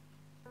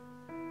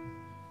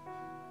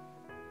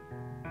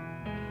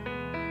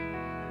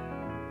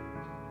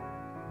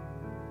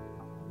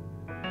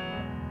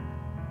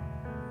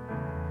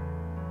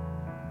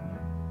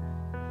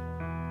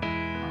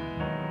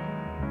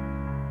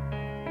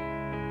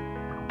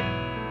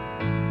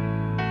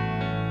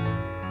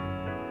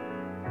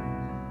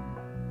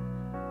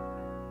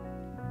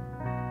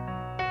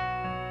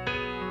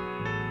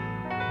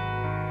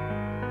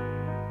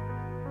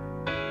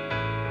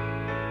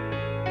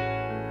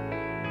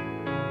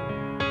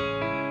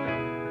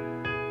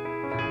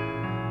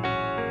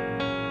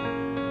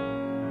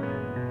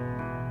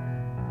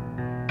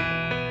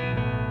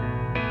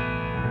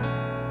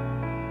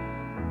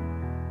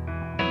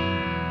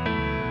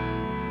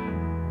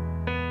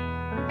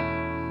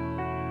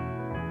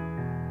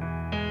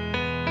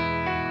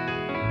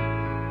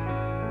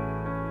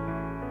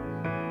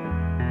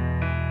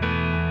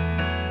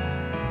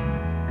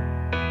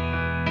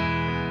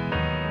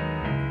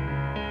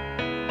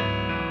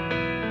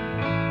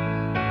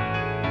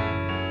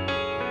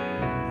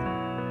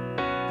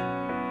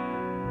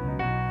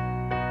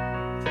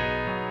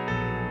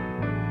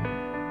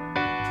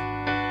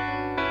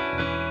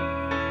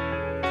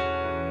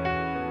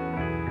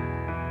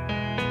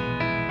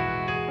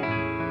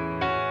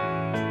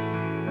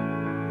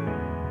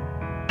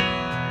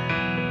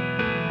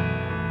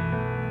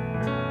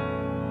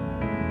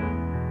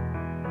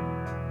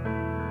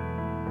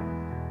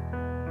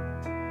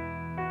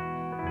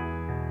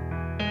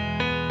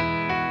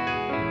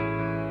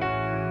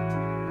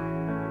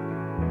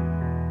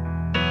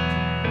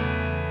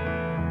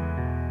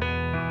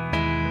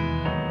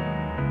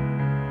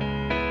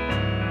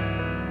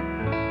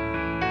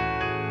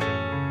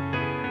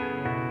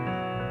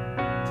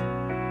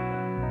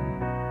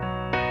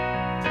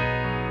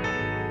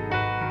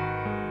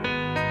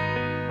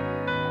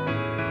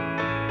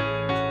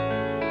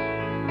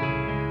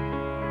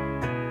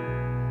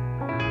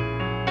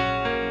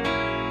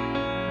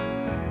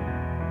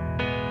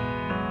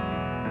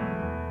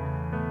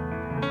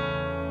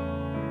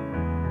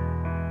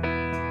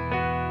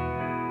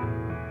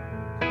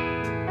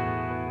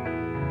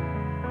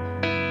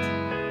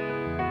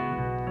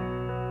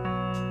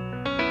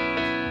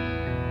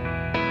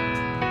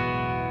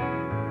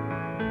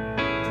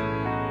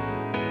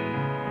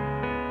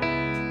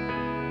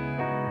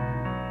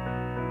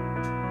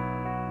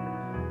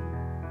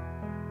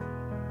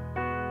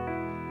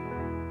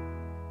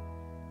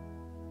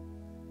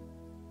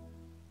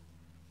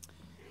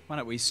 Why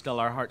don't we still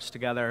our hearts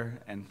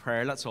together in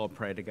prayer? Let's all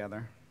pray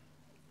together.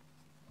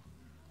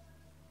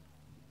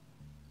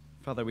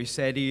 Father, we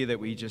say to you that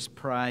we just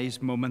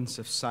prize moments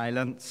of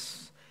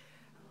silence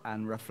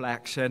and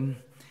reflection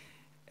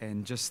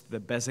in just the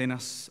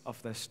busyness of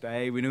this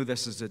day. We know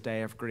this is a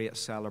day of great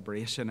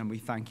celebration, and we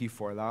thank you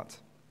for that.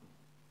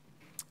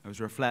 I was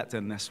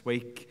reflecting this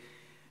week.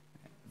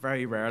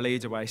 Very rarely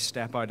do I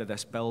step out of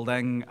this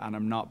building and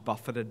I'm not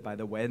buffeted by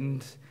the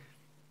wind.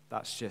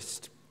 That's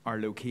just our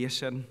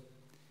location.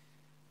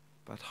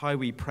 But how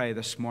we pray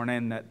this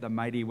morning that the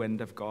mighty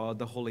wind of God,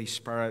 the Holy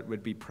Spirit,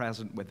 would be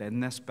present within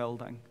this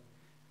building,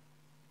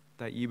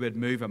 that you would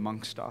move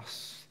amongst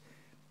us,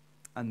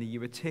 and that you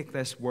would take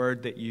this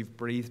word that you've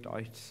breathed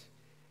out,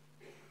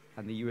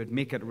 and that you would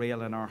make it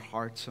real in our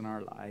hearts and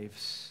our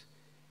lives.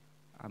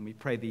 And we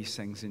pray these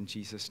things in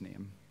Jesus'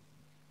 name.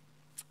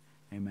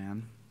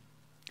 Amen.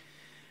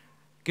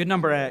 Good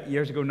number of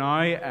years ago now,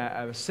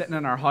 I was sitting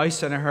in our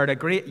house and I heard a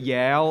great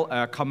yell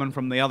coming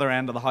from the other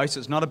end of the house.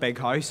 It's not a big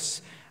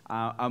house.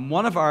 And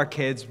one of our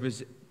kids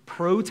was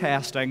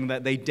protesting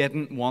that they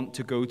didn't want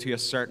to go to a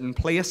certain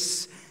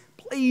place.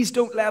 Please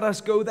don't let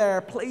us go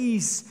there,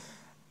 please.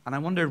 And I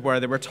wondered where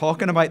they were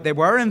talking about. They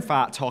were, in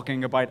fact,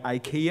 talking about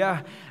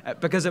IKEA,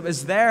 because it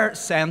was their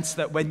sense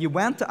that when you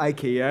went to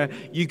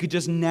IKEA, you could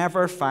just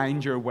never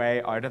find your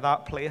way out of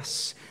that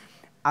place.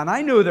 And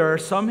I know there are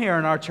some here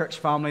in our church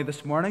family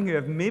this morning who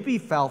have maybe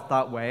felt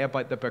that way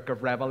about the book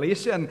of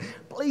Revelation.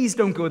 Please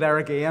don't go there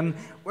again.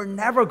 We're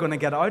never going to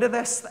get out of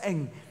this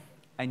thing.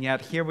 And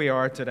yet here we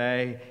are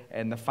today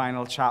in the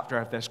final chapter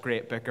of this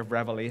great book of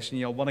Revelation.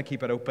 You'll want to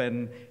keep it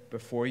open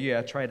before you.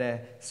 I try to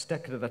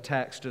stick to the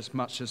text as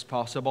much as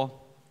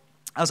possible.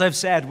 As I've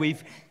said,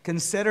 we've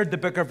considered the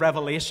book of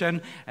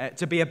Revelation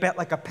to be a bit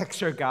like a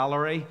picture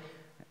gallery.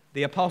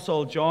 The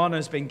Apostle John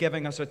has been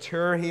giving us a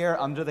tour here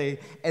under the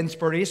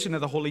inspiration of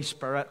the Holy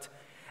Spirit.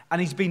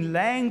 And he's been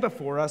laying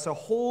before us a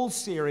whole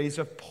series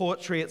of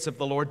portraits of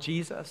the Lord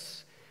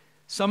Jesus.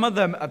 Some of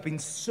them have been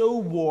so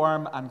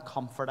warm and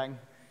comforting.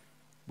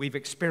 We've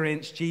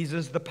experienced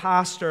Jesus, the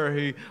pastor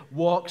who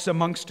walks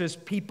amongst his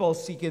people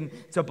seeking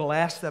to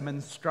bless them,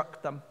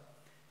 instruct them.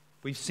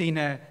 We've seen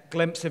a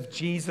glimpse of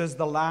Jesus,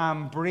 the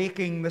Lamb,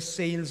 breaking the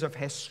seals of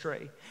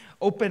history,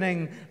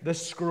 opening the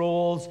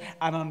scrolls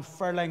and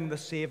unfurling the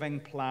saving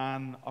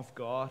plan of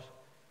God.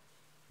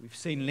 We've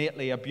seen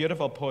lately a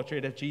beautiful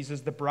portrait of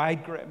Jesus, the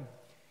bridegroom,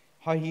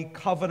 how he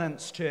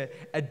covenants to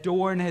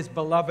adorn his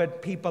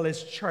beloved people,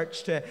 his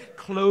church, to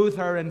clothe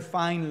her in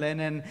fine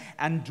linen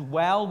and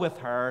dwell with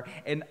her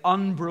in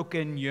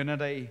unbroken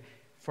unity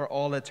for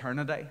all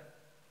eternity.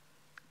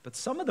 But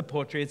some of the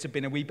portraits have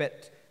been a wee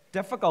bit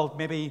difficult,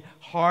 maybe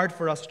hard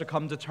for us to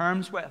come to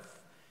terms with.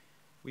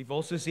 We've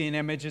also seen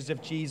images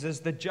of Jesus,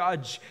 the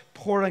judge,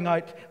 pouring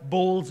out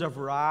bowls of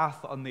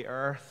wrath on the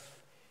earth.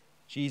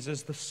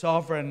 Jesus, the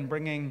sovereign,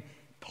 bringing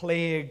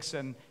plagues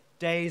and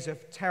days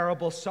of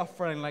terrible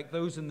suffering like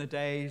those in the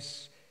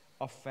days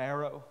of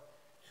Pharaoh.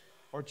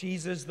 Or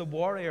Jesus, the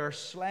warrior,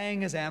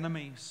 slaying his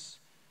enemies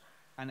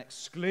and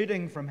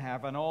excluding from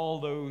heaven all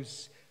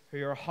those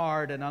who are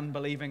hard and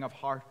unbelieving of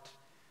heart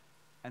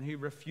and who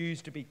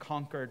refuse to be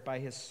conquered by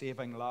his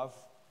saving love.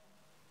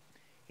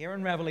 Here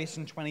in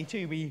Revelation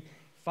 22, we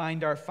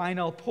find our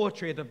final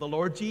portrait of the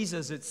Lord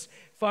Jesus. It's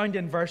found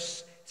in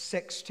verse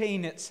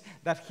 16. It's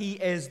that he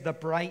is the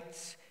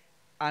bright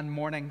and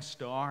morning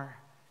star.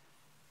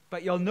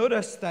 But you'll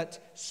notice that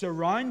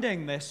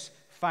surrounding this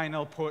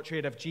final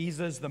portrait of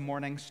Jesus, the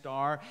morning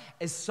star,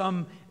 is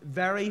some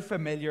very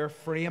familiar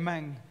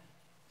framing,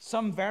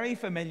 some very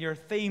familiar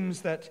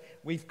themes that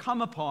we've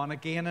come upon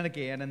again and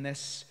again in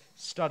this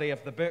study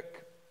of the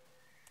book.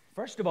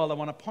 First of all, I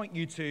want to point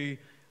you to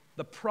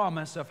the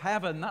promise of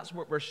heaven. That's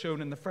what we're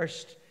shown in the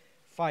first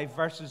 5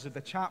 verses of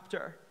the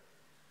chapter.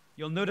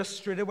 You'll notice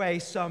straight away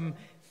some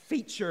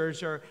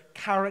features or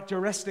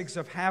characteristics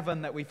of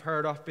heaven that we've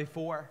heard of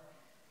before.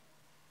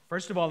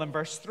 First of all, in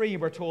verse 3,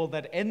 we're told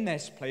that in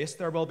this place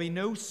there will be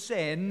no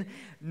sin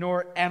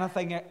nor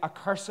anything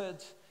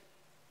accursed.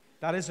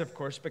 That is, of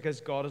course, because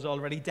God has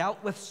already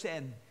dealt with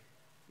sin.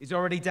 He's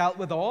already dealt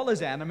with all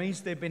his enemies.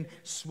 They've been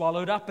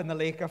swallowed up in the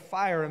lake of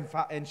fire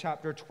in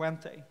chapter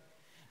 20.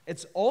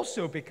 It's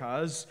also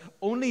because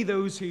only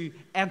those who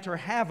enter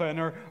heaven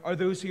are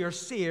those who are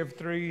saved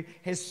through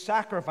his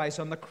sacrifice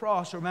on the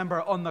cross.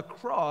 Remember, on the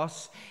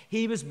cross,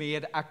 he was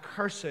made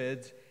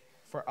accursed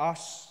for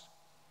us.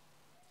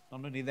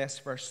 Not only this,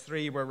 verse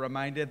 3, we're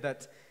reminded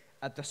that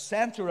at the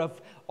center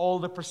of all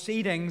the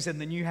proceedings in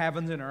the new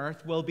heavens and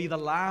earth will be the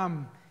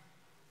Lamb.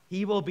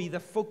 He will be the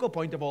focal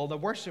point of all the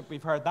worship.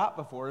 We've heard that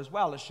before as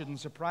well. It shouldn't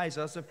surprise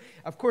us.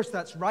 Of course,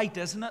 that's right,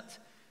 isn't it?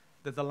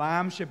 That the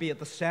Lamb should be at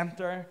the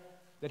center,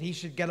 that he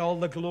should get all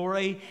the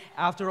glory.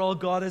 After all,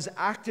 God has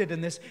acted in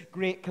this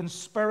great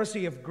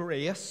conspiracy of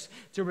grace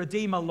to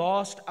redeem a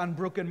lost and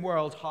broken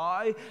world.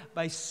 How?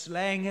 By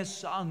slaying his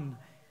Son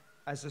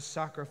as a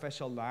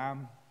sacrificial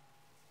lamb.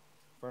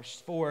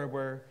 Verse 4,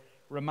 we're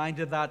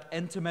reminded that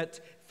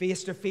intimate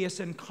face-to-face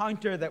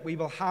encounter that we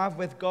will have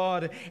with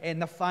God in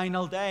the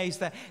final days,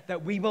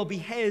 that we will be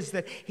his,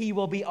 that he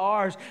will be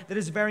ours, that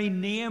his very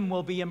name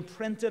will be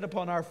imprinted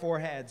upon our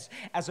foreheads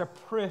as a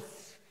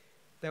proof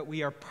that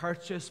we are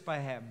purchased by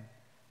him,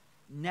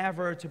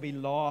 never to be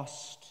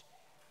lost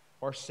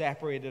or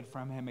separated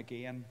from him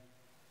again.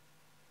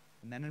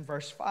 And then in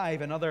verse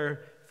 5,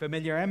 another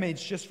familiar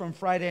image just from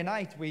Friday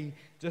night, we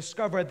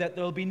discovered that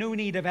there will be no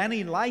need of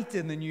any light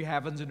in the new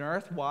heavens and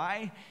earth.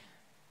 Why?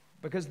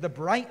 Because the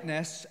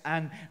brightness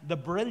and the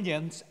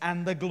brilliance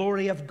and the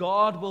glory of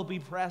God will be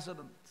present.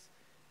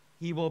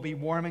 He will be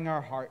warming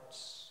our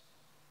hearts,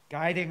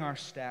 guiding our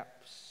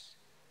steps,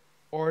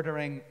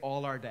 ordering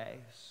all our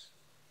days.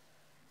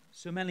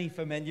 So many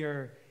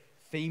familiar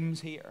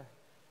themes here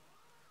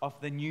of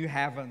the new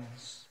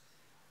heavens.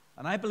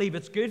 And I believe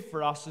it's good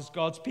for us as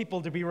God's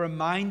people to be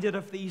reminded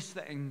of these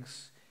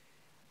things,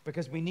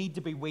 because we need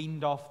to be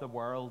weaned off the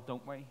world,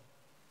 don't we?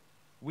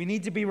 We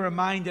need to be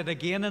reminded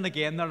again and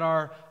again that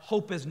our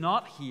hope is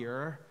not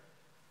here,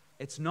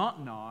 It's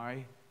not now,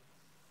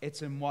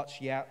 it's in what's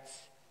yet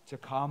to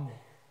come.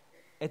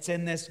 It's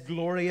in this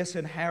glorious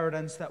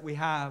inheritance that we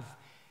have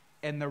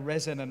in the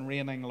risen and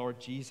reigning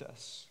Lord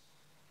Jesus.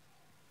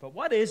 But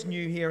what is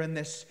new here in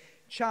this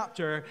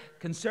chapter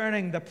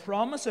concerning the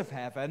promise of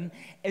heaven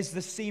is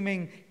the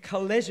seeming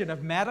collision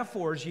of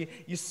metaphors.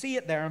 You see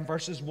it there in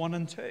verses 1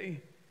 and 2.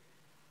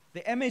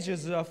 The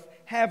images of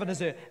heaven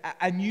as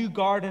a new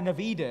Garden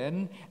of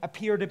Eden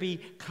appear to be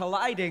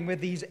colliding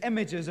with these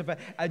images of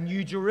a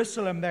new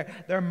Jerusalem.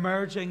 They're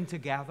merging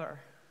together.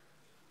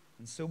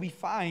 And so we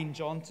find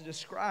John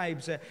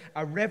describes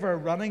a river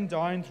running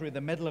down through the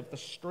middle of the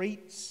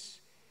streets.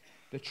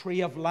 The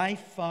tree of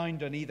life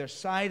found on either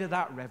side of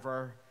that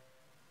river.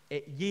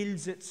 It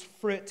yields its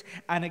fruit,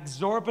 an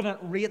exorbitant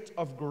rate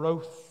of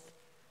growth,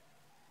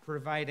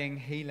 providing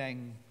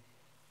healing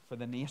for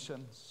the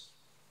nations.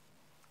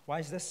 Why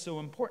is this so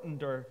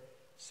important or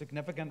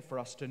significant for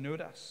us to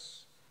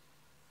notice?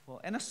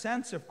 Well, in a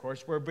sense, of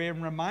course, we're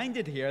being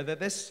reminded here that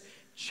this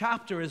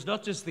chapter is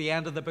not just the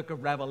end of the book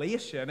of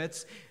Revelation,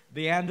 it's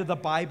the end of the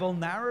Bible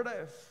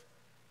narrative.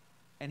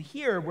 And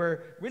here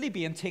we're really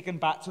being taken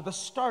back to the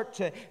start,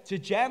 to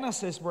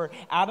Genesis, where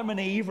Adam and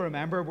Eve,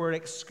 remember, were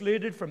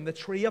excluded from the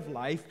tree of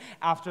life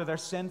after their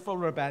sinful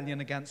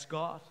rebellion against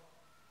God.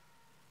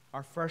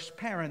 Our first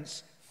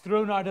parents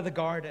thrown out of the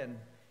garden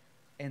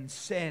in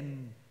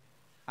sin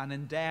and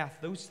in death.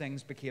 Those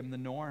things became the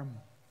norm.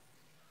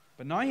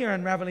 But now here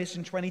in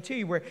Revelation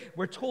 22,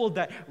 we're told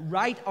that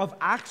right of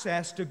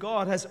access to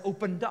God has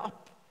opened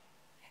up.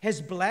 His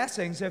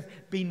blessings have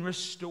been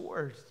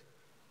restored.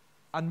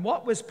 And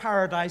what was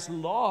paradise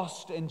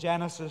lost in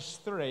Genesis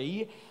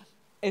 3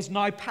 is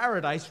now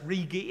paradise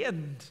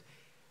regained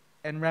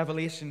in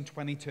Revelation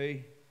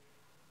 22.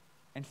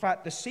 In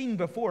fact, the scene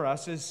before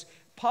us is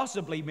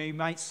possibly, we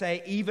might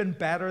say, even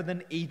better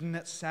than Eden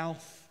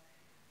itself.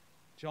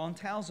 John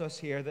tells us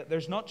here that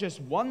there's not just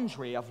one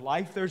tree of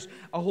life, there's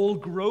a whole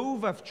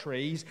grove of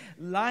trees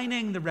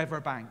lining the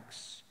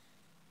riverbanks,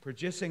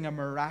 producing a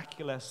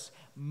miraculous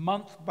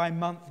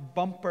month-by-month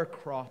bumper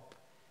crop,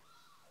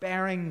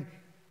 bearing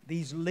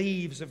these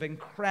leaves of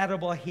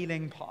incredible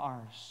healing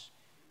powers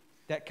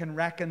that can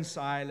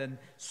reconcile and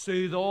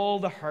soothe all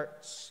the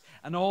hurts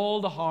and all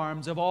the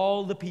harms of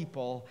all the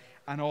people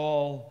and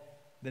all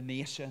the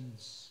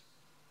nations.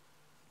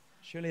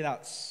 Surely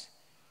that's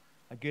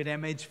a good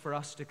image for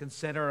us to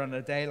consider on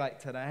a day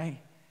like today.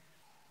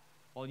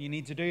 All you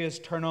need to do is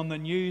turn on the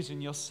news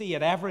and you'll see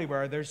it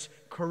everywhere. There's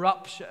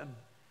corruption,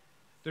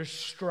 there's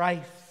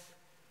strife,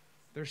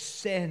 there's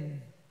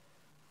sin,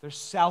 there's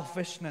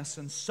selfishness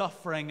and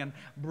suffering and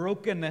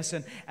brokenness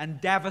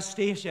and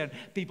devastation.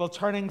 People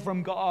turning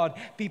from God,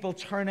 people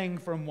turning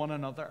from one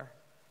another.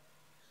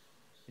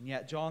 And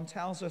yet John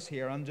tells us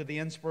here, under the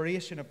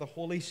inspiration of the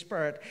Holy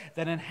Spirit,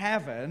 that in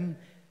heaven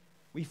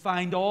we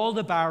find all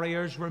the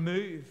barriers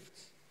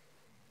removed.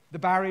 The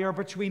barrier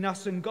between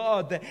us and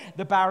God,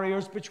 the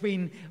barriers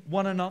between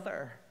one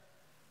another.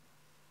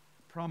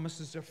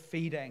 Promises of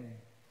feeding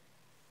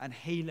and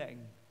healing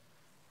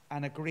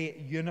and a great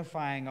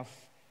unifying of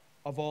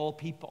all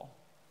people.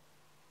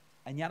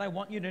 And yet I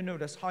want you to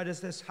notice, how does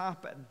this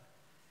happen?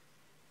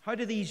 How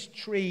do these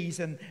trees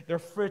and their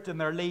fruit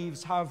and their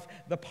leaves have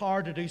the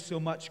power to do so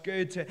much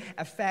good, to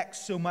effect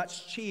so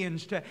much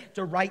change,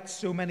 to right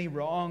so many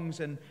wrongs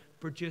and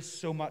produce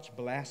so much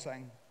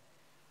blessing?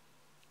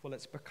 Well,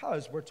 it's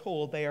because we're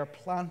told they are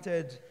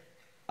planted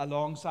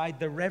alongside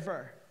the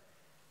river.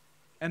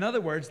 In other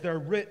words, their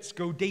roots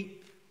go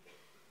deep.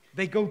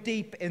 They go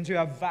deep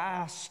into a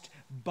vast,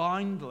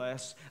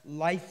 boundless,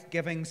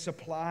 life-giving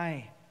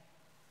supply.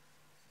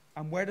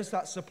 And where does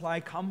that supply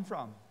come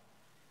from?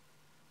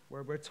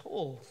 Where we're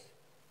told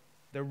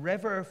the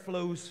river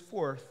flows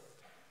forth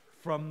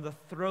from the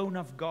throne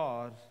of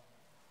God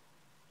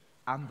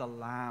and the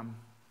Lamb.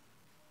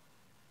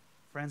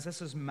 Friends,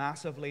 this is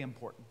massively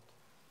important.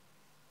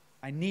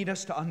 I need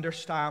us to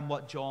understand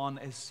what John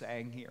is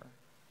saying here.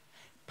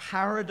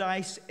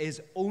 Paradise is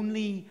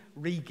only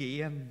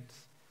regained,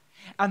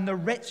 and the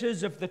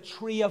riches of the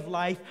tree of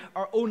life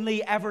are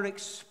only ever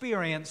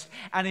experienced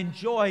and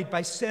enjoyed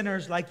by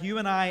sinners like you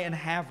and I in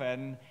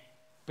heaven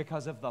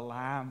because of the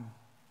Lamb.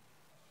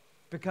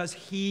 Because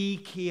He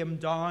came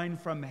down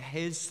from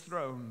His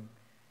throne,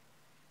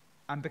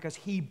 and because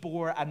He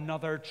bore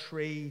another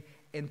tree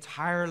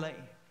entirely.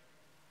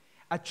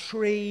 A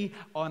tree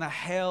on a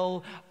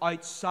hill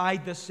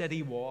outside the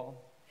city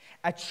wall.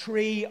 A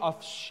tree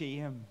of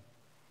shame.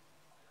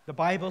 The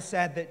Bible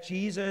said that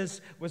Jesus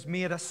was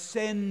made a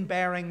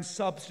sin-bearing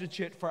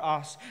substitute for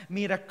us,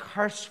 made a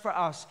curse for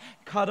us,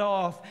 cut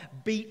off,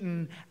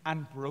 beaten,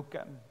 and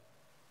broken.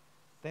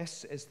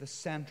 This is the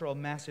central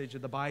message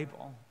of the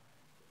Bible.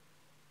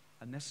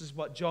 And this is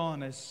what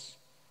John is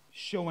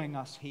showing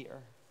us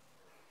here.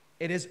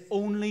 It is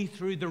only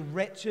through the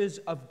riches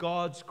of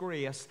God's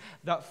grace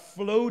that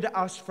flow to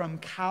us from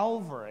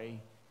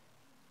Calvary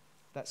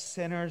that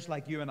sinners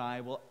like you and I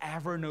will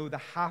ever know the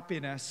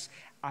happiness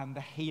and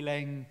the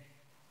healing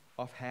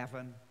of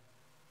heaven.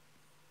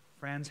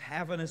 Friends,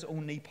 heaven is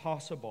only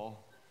possible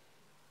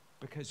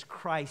because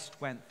Christ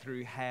went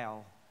through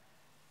hell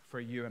for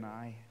you and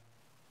I.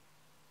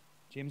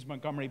 James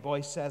Montgomery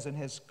Boyce says in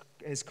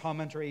his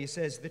commentary, he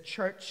says, the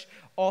church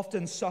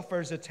often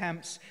suffers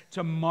attempts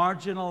to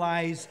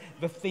marginalize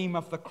the theme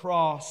of the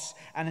cross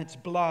and its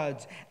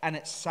blood and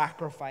its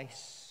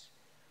sacrifice.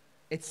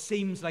 It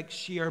seems like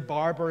sheer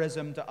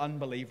barbarism to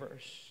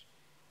unbelievers.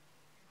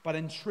 But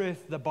in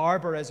truth, the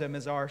barbarism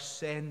is our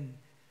sin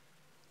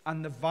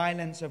and the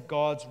violence of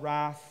God's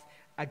wrath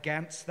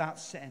against that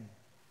sin.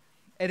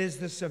 It is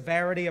the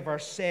severity of our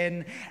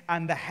sin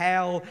and the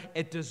hell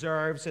it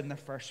deserves in the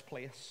first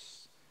place.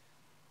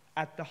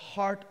 At the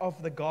heart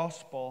of the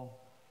gospel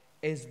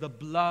is the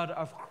blood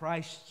of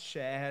Christ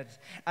shed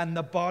and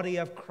the body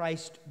of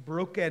Christ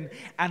broken.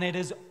 And it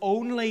is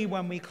only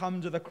when we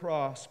come to the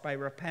cross by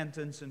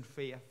repentance and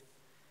faith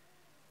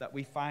that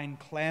we find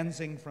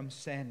cleansing from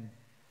sin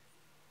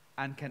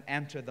and can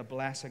enter the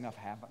blessing of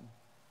heaven.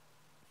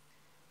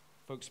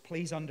 Folks,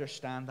 please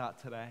understand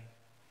that today.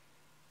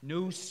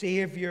 No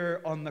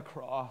Savior on the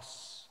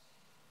cross,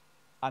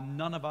 and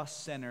none of us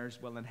sinners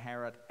will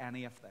inherit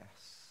any of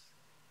this.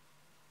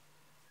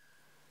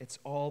 It's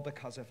all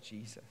because of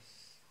Jesus.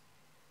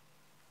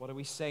 What do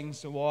we sing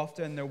so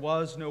often? There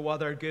was no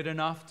other good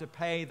enough to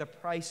pay the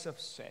price of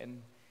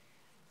sin.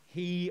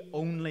 He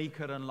only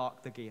could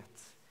unlock the gate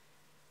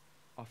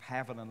of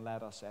heaven and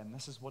let us in.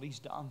 This is what he's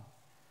done.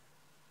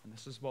 And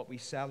this is what we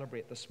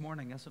celebrate this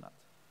morning, isn't it?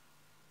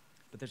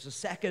 But there's a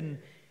second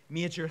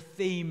major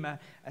theme,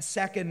 a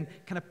second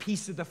kind of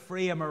piece of the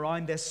frame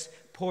around this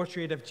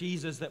portrait of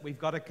Jesus that we've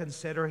got to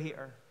consider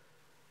here.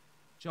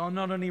 John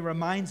not only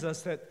reminds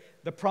us that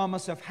the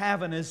promise of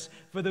heaven is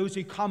for those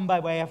who come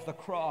by way of the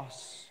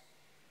cross,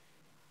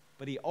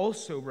 but he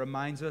also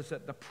reminds us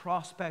that the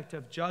prospect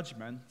of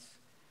judgment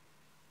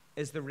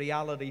is the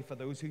reality for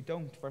those who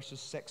don't, verses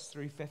 6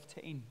 through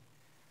 15.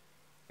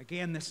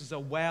 Again, this is a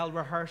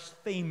well-rehearsed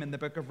theme in the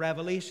book of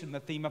Revelation, the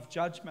theme of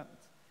judgment.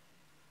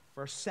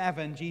 Verse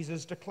 7,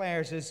 Jesus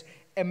declares his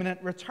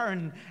imminent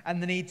return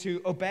and the need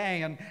to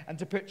obey and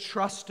to put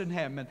trust in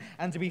him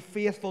and to be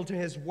faithful to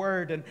his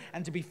word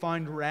and to be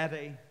found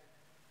ready.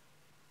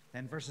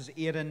 Then verses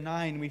 8 and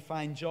 9, we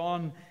find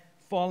John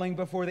falling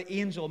before the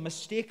angel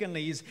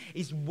mistakenly.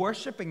 He's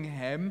worshiping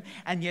him,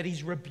 and yet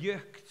he's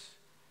rebuked.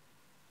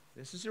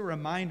 This is a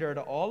reminder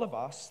to all of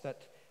us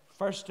that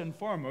first and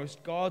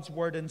foremost, God's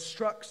word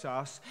instructs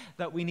us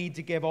that we need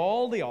to give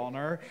all the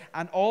honor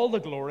and all the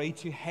glory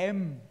to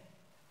him,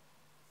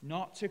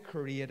 not to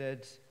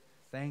created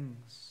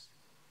things.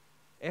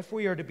 If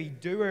we are to be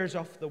doers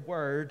of the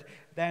word,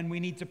 then we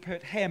need to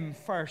put him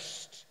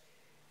first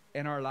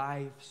in our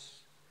lives.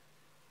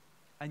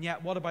 And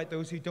yet, what about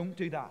those who don't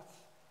do that?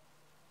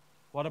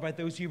 What about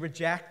those who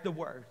reject the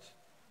word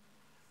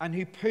and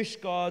who push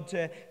God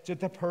to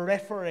the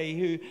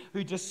periphery,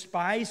 who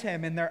despise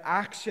him in their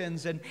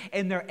actions and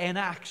in their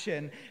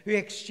inaction, who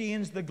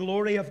exchange the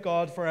glory of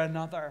God for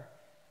another,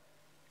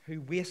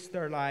 who waste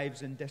their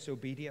lives in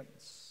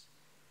disobedience?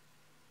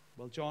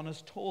 Well, John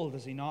is told,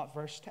 is he not,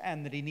 verse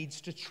 10, that he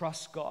needs to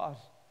trust God.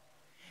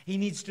 He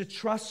needs to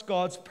trust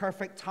God's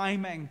perfect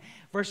timing.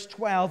 Verse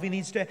 12, he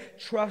needs to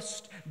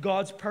trust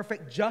God's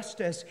perfect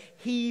justice.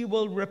 He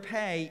will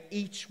repay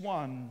each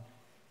one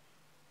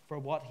for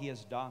what he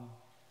has done.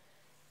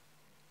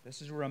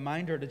 This is a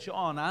reminder to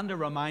John and a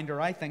reminder,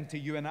 I think, to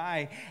you and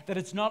I, that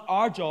it's not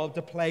our job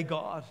to play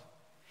God.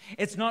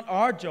 It's not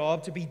our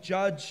job to be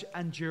judge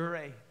and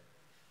jury.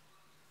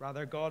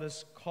 Rather, God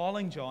is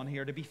calling John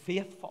here to be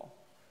faithful.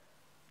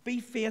 Be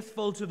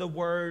faithful to the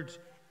word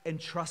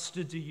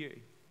entrusted to you.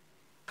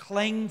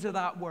 Cling to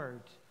that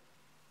word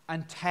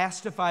and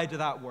testify to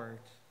that word.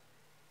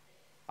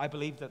 I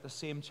believe that the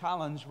same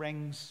challenge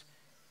rings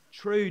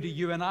true to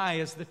you and I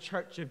as the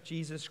church of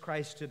Jesus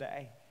Christ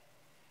today.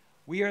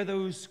 We are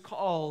those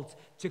called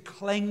to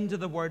cling to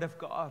the word of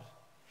God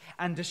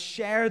and to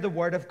share the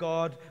word of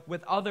God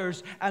with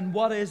others. And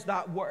what is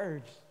that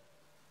word?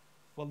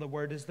 Well, the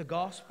word is the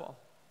gospel.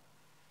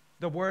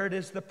 The word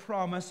is the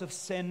promise of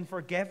sin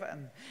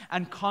forgiven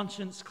and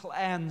conscience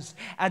cleansed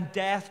and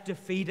death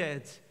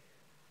defeated.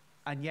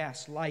 And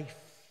yes, life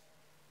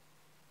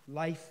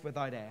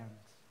without end.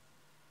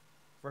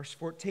 Verse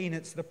 14,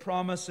 it's the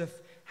promise of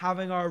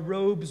having our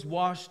robes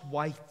washed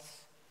white.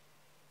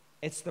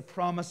 It's the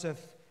promise of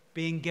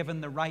being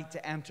given the right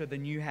to enter the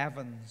new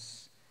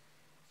heavens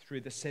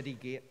through the city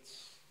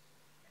gates.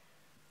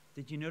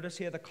 Did you notice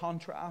here the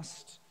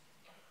contrast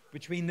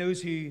between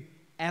those who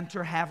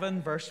enter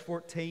heaven, verse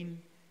 14,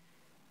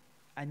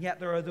 and yet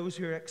there are those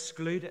who are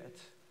excluded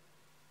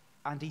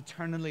and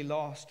eternally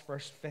lost,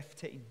 verse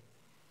 15.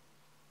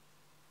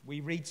 We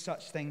read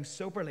such things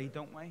soberly,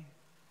 don't we?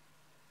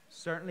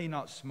 Certainly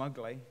not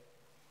smugly.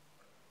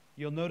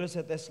 You'll notice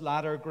that this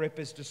latter group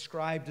is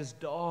described as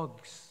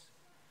dogs.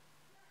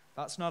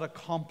 That's not a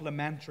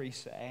complimentary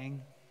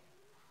saying.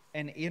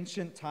 In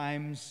ancient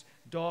times,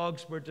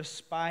 dogs were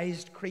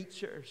despised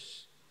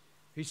creatures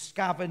who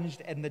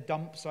scavenged in the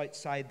dumps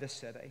outside the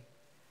city.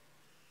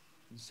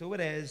 And so it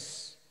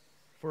is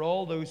for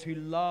all those who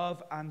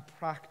love and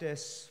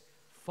practice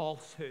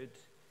falsehood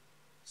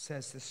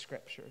says the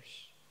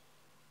Scriptures.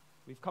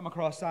 We've come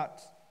across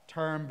that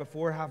term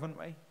before, haven't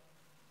we?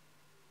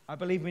 I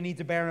believe we need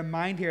to bear in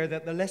mind here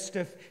that the list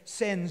of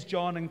sins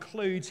John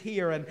includes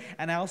here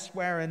and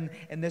elsewhere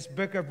in this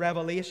book of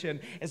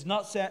Revelation is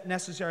not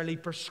necessarily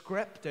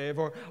prescriptive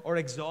or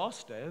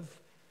exhaustive.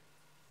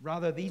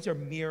 Rather, these are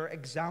mere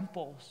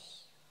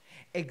examples.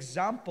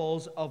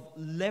 Examples of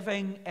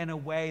living in a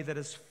way that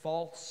is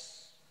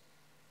false,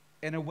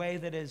 in a way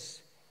that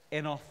is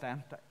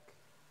inauthentic.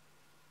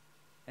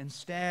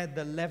 Instead,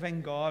 the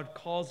living God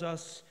calls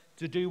us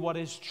to do what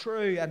is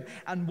true.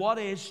 And what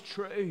is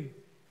true?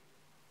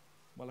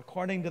 Well,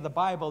 according to the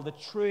Bible, the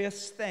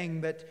truest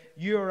thing that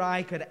you or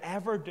I could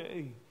ever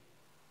do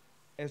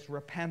is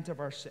repent of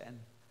our sin,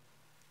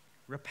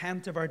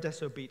 repent of our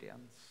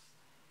disobedience,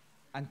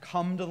 and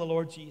come to the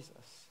Lord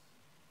Jesus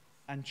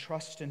and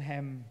trust in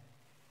Him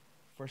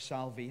for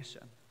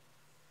salvation.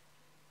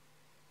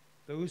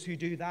 Those who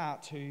do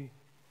that, who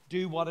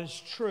do what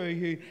is true,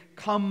 who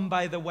come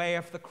by the way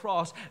of the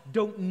cross,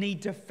 don't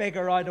need to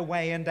figure out a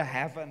way into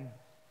heaven.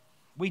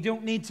 We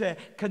don't need to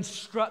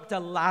construct a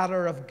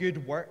ladder of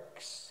good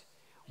works.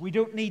 We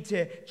don't need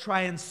to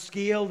try and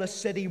scale the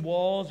city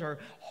walls or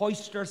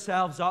hoist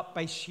ourselves up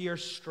by sheer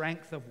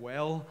strength of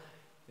will,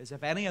 as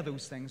if any of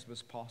those things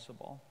was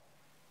possible.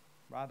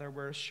 Rather,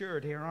 we're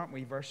assured here, aren't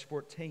we? Verse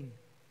 14.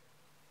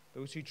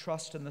 Those who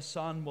trust in the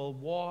Son will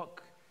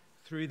walk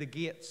through the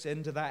gates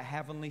into that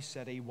heavenly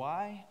city.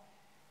 Why?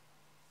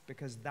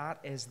 Because that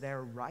is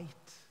their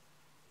right.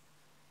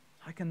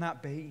 How can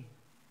that be?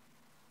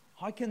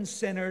 How can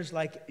sinners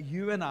like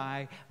you and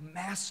I,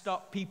 messed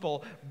up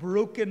people,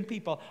 broken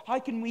people, how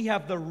can we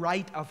have the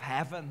right of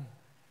heaven?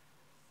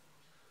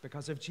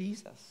 Because of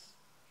Jesus.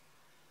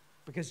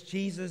 Because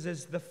Jesus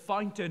is the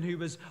fountain who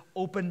was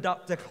opened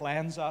up to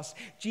cleanse us.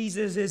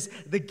 Jesus is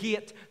the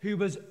gate who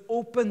was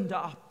opened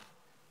up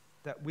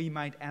that we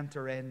might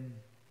enter in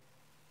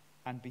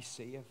and be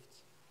saved.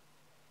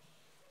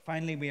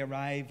 Finally, we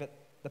arrive at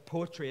the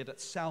portrait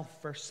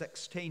itself, verse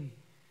 16.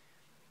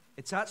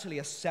 It's actually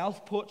a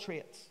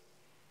self-portrait.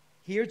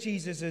 Here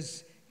Jesus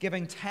is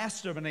giving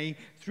testimony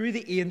through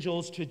the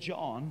angels to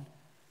John,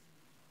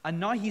 and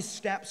now he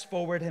steps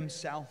forward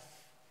himself.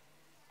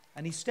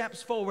 And he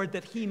steps forward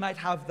that he might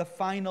have the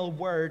final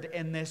word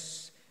in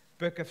this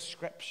book of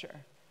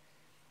Scripture.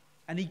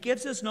 And he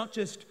gives us not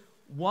just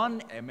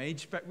one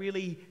image, but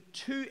really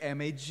two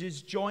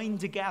images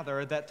joined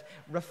together that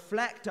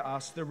reflect to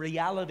us the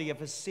reality of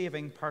his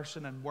saving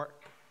person and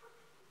work.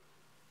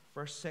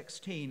 Verse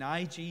 16,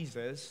 I,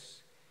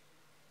 Jesus,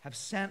 have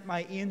sent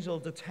my angel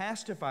to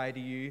testify to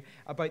you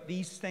about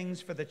these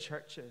things for the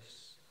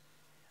churches.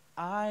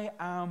 I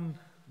am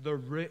the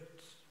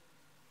root,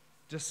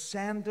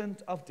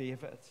 descendant of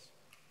David,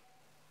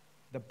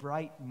 the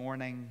bright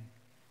morning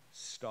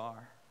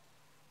star.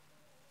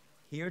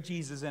 Here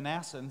Jesus, in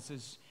essence,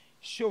 is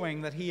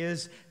showing that he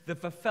is the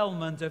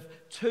fulfillment of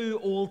two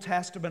Old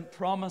Testament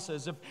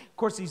promises. Of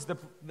course, he's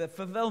the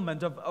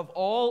fulfillment of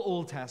all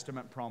Old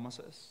Testament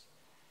promises.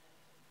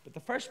 But the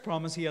first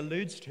promise he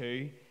alludes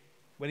to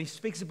when he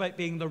speaks about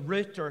being the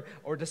root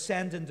or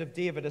descendant of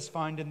David is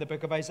found in the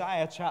book of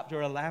Isaiah,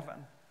 chapter 11.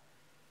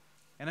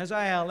 In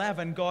Isaiah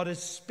 11, God is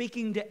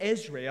speaking to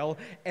Israel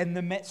in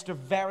the midst of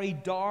very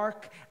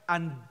dark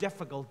and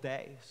difficult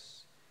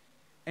days.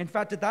 In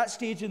fact, at that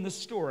stage in the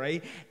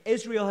story,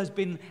 Israel has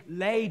been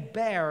laid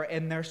bare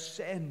in their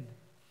sin.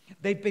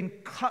 They've been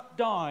cut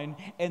down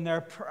in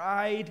their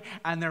pride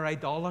and their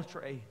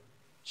idolatry,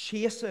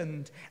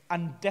 chastened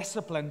and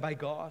disciplined by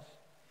God.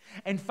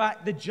 In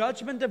fact, the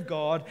judgment of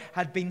God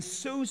had been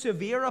so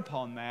severe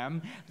upon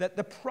them that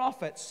the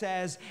prophet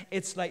says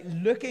it's like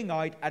looking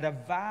out at a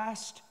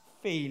vast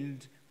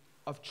field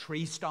of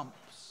tree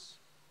stumps.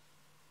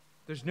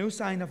 There's no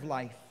sign of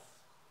life,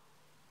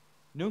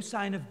 no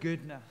sign of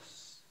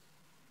goodness,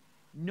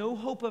 no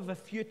hope of a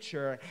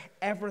future.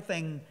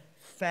 Everything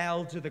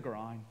fell to the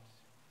ground.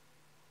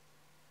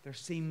 There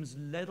seems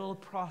little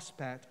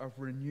prospect of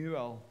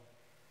renewal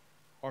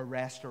or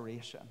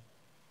restoration.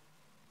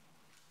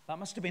 That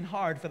must have been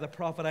hard for the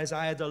prophet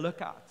Isaiah to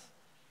look at.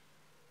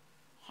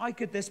 How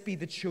could this be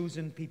the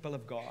chosen people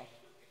of God?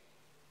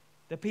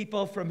 The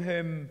people from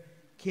whom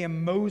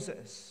came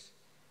Moses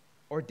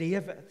or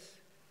David?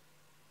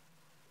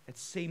 It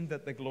seemed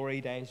that the glory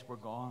days were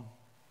gone.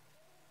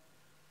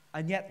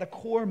 And yet the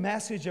core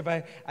message of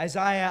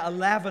Isaiah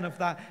 11, of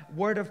that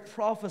word of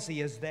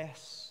prophecy, is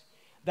this: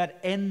 that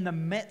in the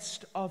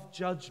midst of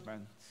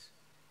judgment,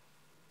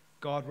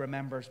 God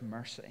remembers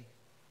mercy.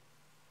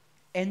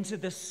 Into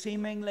the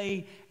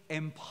seemingly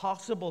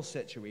impossible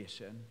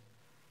situation,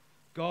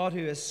 God, who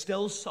is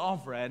still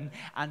sovereign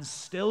and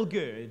still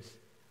good,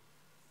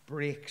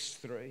 breaks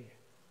through.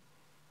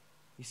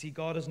 You see,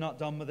 God is not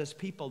done with his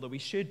people, though he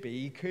should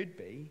be, he could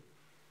be.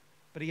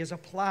 But he has a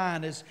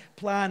plan. His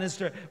plan is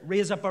to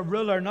raise up a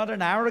ruler, not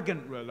an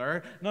arrogant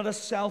ruler, not a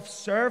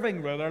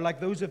self-serving ruler like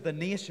those of the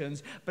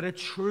nations, but a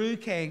true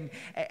king,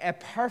 a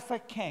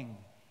perfect king,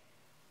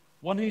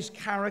 one whose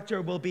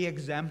character will be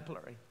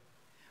exemplary.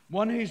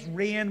 one whose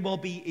reign will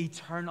be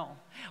eternal,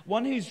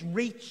 one whose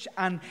reach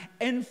and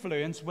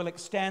influence will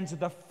extend to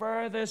the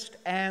furthest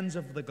ends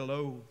of the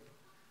globe,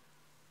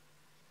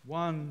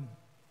 one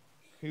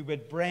who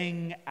would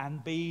bring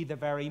and be the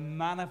very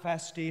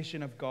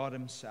manifestation of God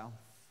himself,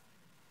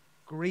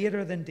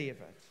 greater than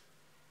David.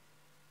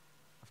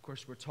 Of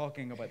course, we're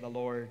talking about the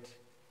Lord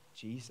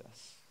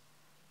Jesus.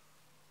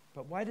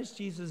 But why does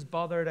Jesus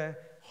bother to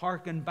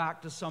hearken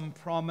back to some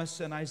promise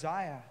in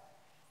Isaiah?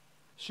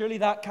 Surely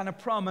that kind of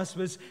promise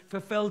was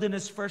fulfilled in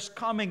his first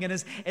coming, in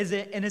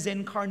his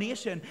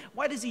incarnation.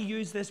 Why does he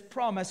use this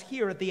promise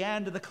here at the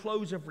end of the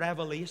close of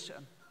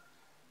Revelation?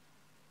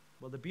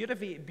 Well, the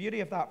beauty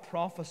of that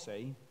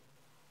prophecy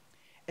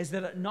is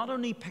that it not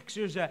only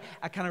pictures a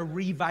kind of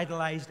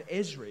revitalized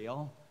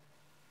Israel,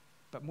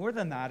 but more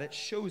than that, it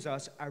shows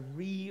us a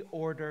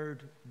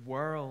reordered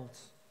world.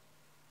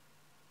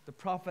 The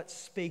prophet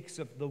speaks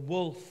of the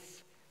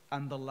wolf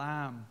and the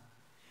lamb,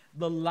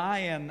 the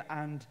lion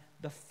and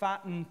the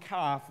fattened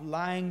calf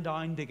lying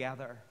down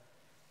together,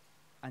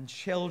 and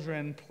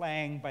children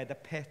playing by the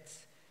pit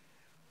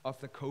of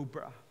the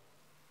cobra.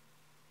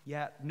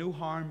 Yet no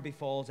harm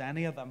befalls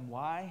any of them.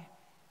 Why?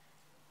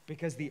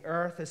 Because the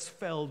earth is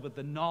filled with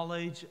the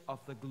knowledge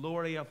of the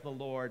glory of the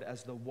Lord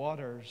as the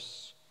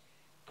waters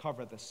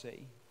cover the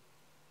sea.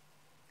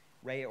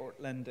 Ray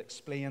Ortland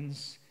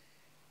explains,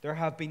 there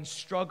have been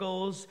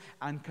struggles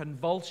and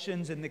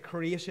convulsions in the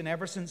creation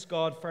ever since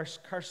God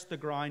first cursed the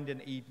ground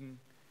in Eden.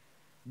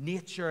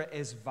 Nature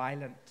is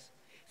violent,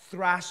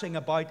 thrashing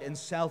about in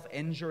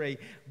self-injury,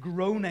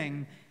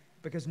 groaning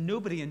because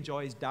nobody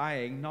enjoys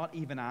dying, not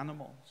even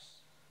animals.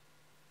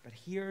 But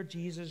here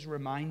Jesus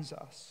reminds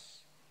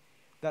us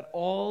that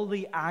all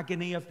the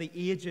agony of the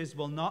ages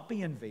will not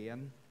be in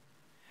vain.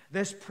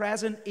 This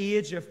present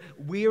age of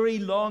weary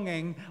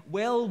longing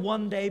will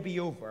one day be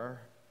over,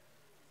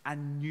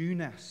 and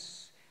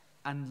newness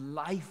and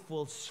life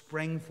will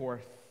spring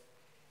forth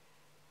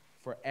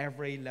for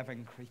every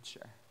living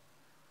creature.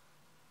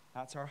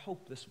 That's our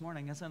hope this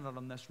morning, isn't it,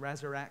 on this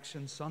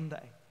Resurrection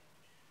Sunday?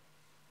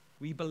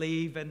 We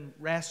believe in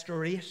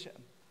restoration.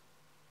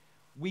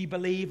 We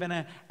believe in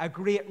a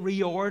great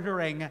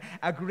reordering,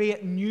 a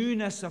great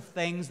newness of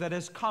things that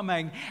is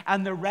coming.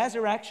 And the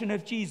resurrection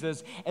of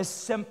Jesus is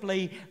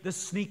simply the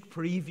sneak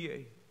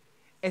preview.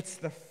 It's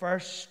the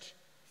first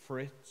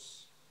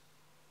fruits.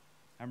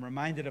 I'm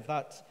reminded of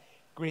that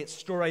great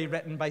story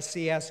written by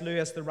C.S.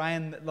 Lewis, The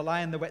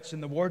Lion, the Witch,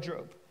 and the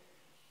Wardrobe.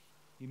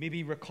 You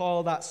maybe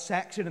recall that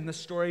section in the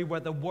story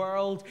where the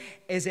world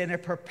is in a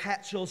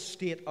perpetual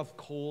state of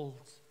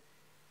cold.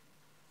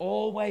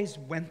 Always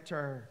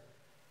winter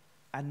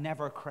and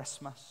never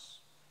Christmas.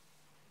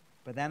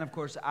 But then, of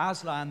course,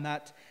 Aslan,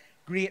 that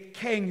great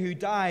king who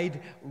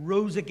died,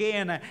 rose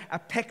again, a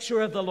picture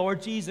of the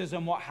Lord Jesus.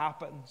 And what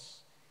happens?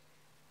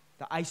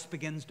 The ice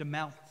begins to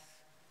melt.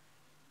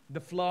 The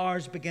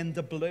flowers begin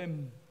to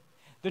bloom.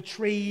 The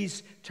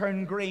trees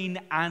turn green,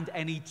 and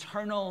an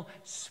eternal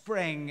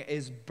spring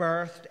is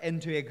birthed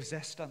into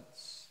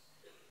existence.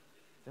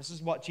 This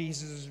is what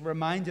Jesus has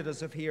reminded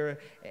us of here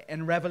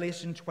in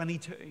Revelation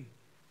 22.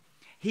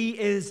 He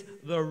is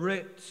the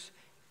root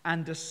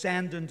and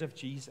descendant of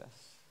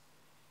Jesus.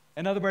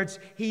 In other words,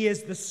 he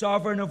is the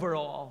sovereign over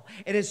all.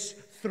 It is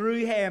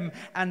through him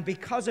and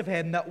because of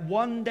him that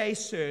one day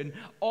soon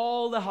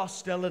all the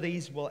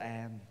hostilities will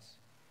end.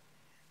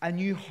 A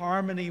new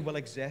harmony will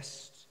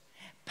exist.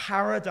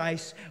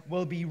 Paradise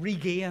will be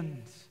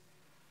regained.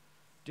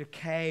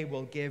 Decay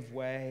will give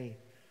way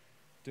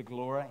to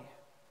glory.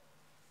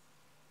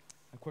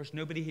 Of course,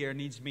 nobody here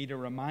needs me to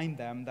remind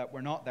them that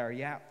we're not there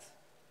yet.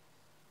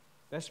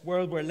 This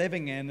world we're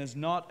living in is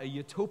not a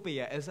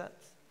utopia, is it?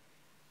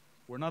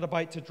 We're not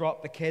about to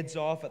drop the kids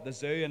off at the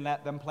zoo and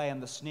let them play in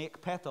the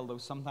snake pit, although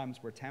sometimes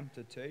we're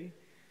tempted to.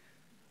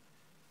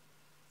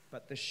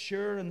 But the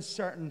sure and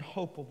certain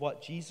hope of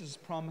what Jesus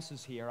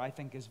promises here, I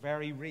think, is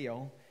very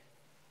real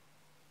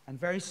and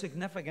very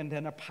significant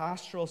in a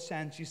pastoral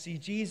sense. You see,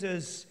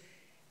 Jesus,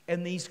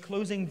 in these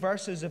closing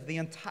verses of the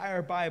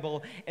entire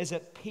Bible, is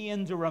at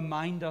pain to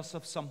remind us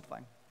of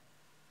something.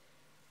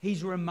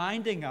 He's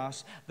reminding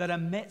us that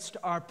amidst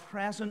our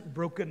present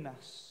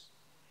brokenness,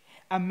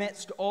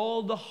 amidst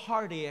all the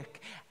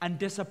heartache and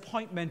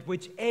disappointment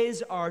which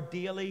is our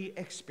daily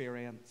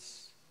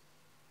experience,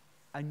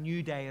 a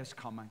new day is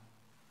coming.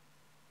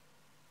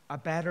 A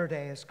better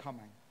day is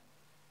coming.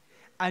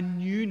 A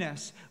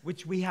newness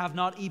which we have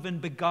not even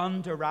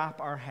begun to wrap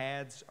our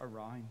heads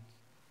around.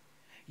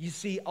 You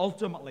see,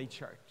 ultimately,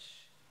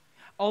 church,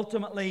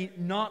 ultimately,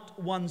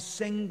 not one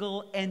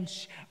single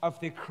inch of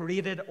the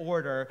created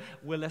order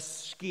will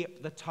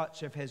escape the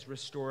touch of his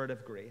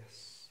restorative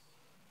grace.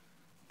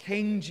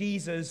 King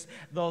Jesus,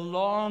 the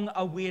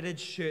long-awaited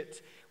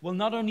shoot, will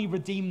not only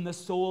redeem the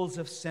souls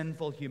of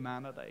sinful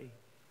humanity,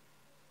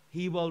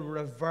 he will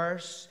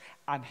reverse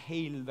and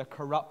heal the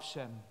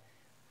corruption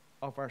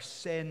of our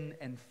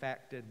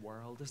sin-infected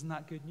world. Isn't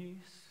that good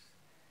news?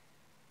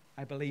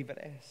 I believe it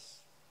is.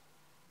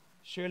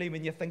 Surely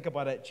when you think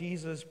about it,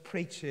 Jesus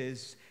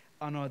preaches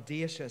an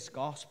audacious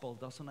gospel,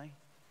 doesn't he?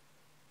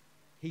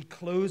 he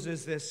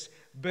closes this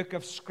book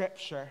of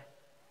Scripture.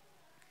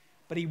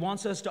 But he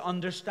wants us to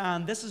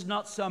understand this is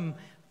not some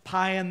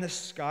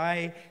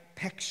pie-in-the-sky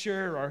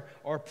picture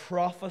or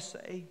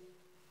prophecy.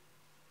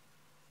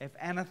 If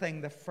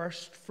anything, the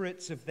first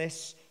fruits of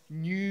this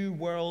new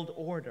world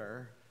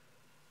order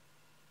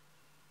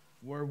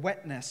were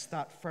witnessed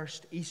that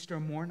first Easter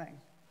morning.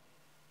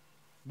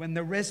 When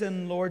the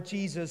risen Lord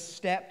Jesus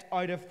stepped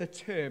out of the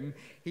tomb,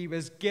 he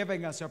was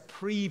giving us a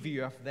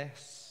preview of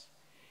this,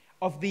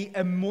 of the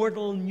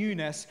immortal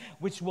newness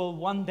which will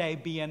one day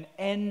be an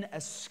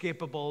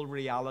inescapable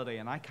reality.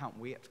 And I can't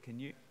wait, can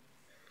you?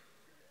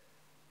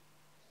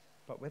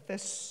 But with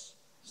this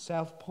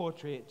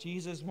self-portrait,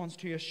 Jesus wants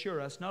to assure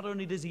us, not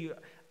only does he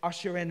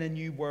usher in a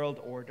new world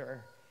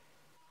order,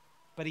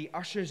 but he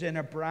ushers in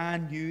a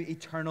brand new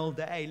eternal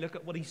day. Look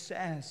at what he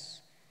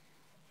says.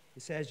 He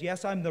says,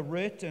 yes, I'm the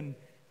root and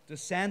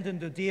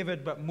descendant of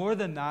David, but more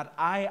than that,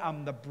 I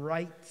am the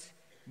bright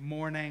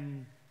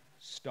morning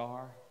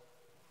star.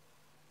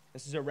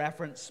 This is a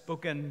reference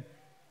spoken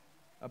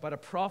about a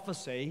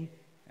prophecy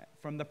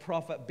from the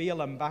prophet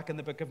Balaam back in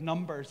the book of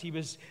Numbers. He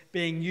was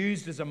being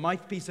used as a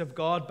mouthpiece of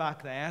God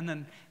back then,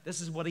 and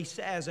this is what he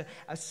says: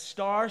 a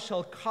star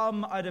shall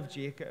come out of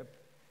Jacob,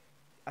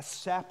 a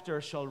scepter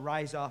shall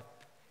rise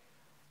up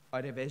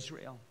out of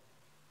Israel.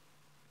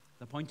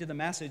 The point of the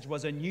message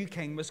was a new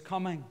king was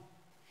coming.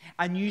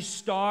 A new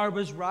star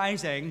was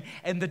rising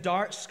in the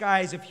dark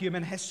skies of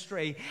human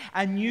history.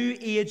 A new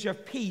age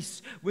of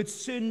peace would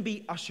soon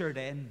be ushered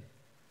in.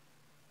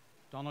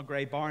 Donald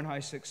Gray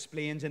Barnhouse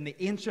explains, in the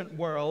ancient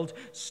world,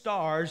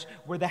 stars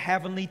were the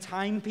heavenly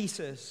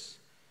timepieces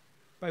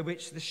by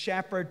which the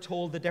shepherd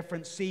told the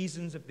different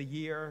seasons of the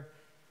year,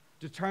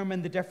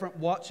 determined the different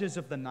watches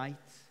of the night.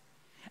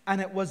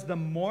 And it was the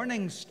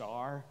morning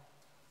star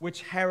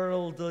which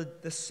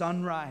heralded the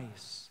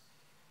sunrise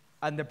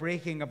and the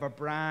breaking of a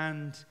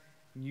brand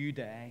new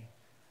day.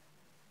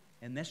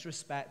 In this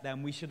respect,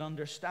 then, we should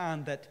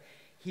understand that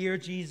here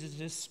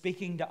Jesus is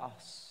speaking to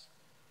us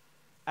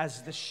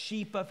as the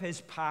sheep of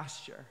his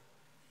pasture,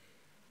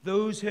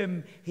 those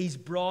whom he's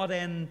brought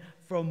in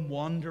from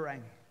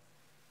wandering.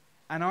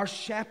 And our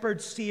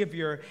shepherd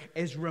Savior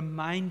is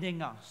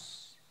reminding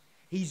us,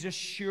 he's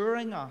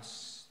assuring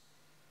us,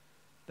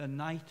 the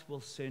night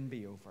will soon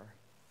be over.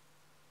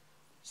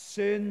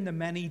 Soon the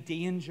many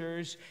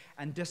dangers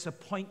and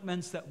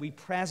disappointments that we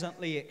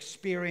presently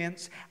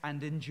experience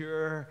and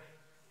endure,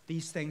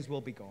 these things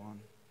will be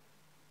gone.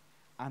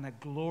 And a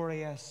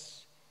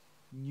glorious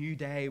new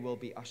day will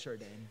be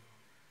ushered in.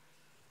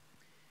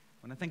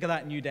 When I think of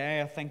that new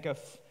day, I think of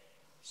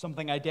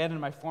something I did in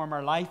my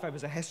former life. I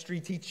was a history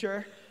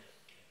teacher,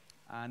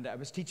 and I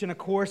was teaching a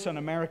course on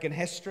American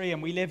history,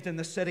 and we lived in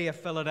the city of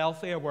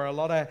Philadelphia where a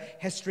lot of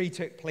history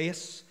took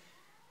place.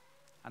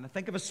 And I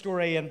think of a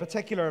story in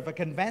particular of a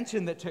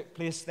convention that took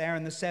place there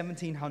in the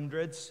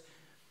 1700s.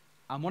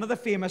 And one of the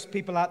famous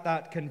people at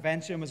that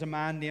convention was a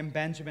man named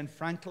Benjamin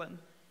Franklin.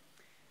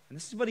 And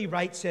this is what he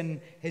writes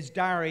in his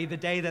diary the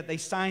day that they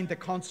signed the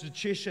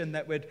Constitution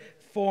that would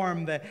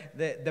form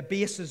the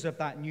basis of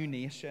that new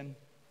nation.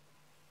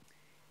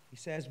 He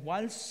says,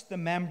 whilst the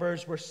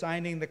members were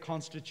signing the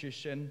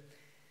Constitution,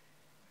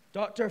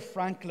 Dr.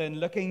 Franklin,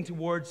 looking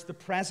towards the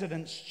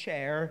president's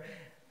chair,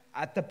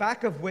 at the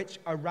back of which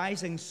a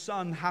rising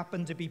sun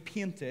happened to be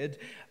painted,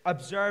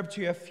 observed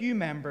to a few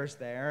members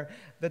there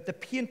that the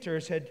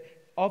painters had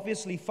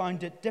obviously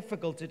found it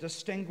difficult to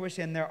distinguish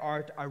in their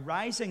art a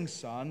rising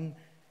sun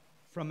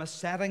from a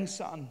setting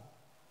sun.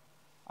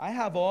 I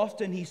have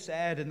often, he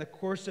said, in the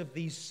course of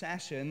these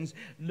sessions,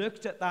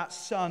 looked at that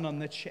sun on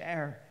the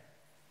chair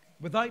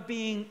without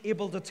being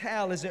able to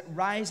tell, is it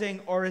rising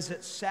or is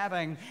it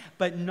setting?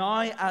 But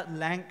now at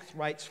length,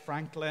 writes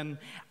Franklin,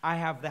 I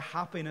have the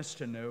happiness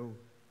to know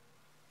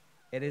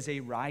it is a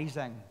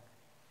rising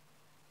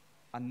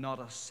and not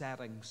a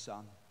setting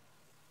sun.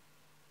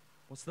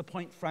 What's the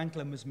point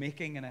Franklin was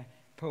making in a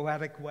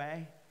poetic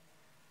way?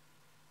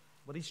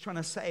 What he's trying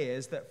to say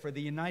is that for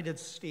the United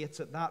States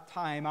at that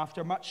time,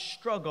 after much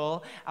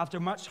struggle, after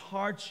much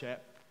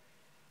hardship,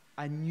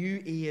 a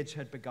new age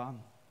had begun.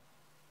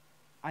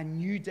 A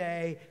new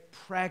day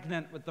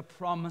pregnant with the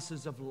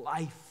promises of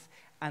life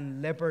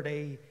and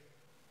liberty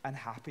and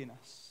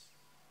happiness.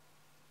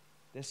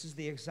 This is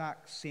the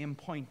exact same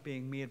point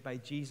being made by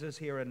Jesus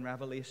here in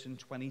Revelation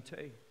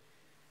 22.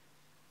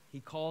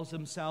 He calls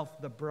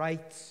himself the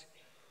bright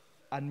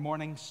and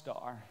morning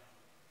star.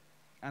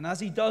 And as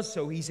he does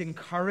so, he's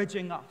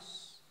encouraging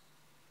us.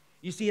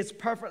 You see, it's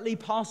perfectly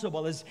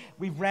possible, as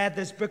we've read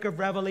this book of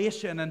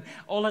Revelation and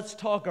all its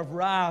talk of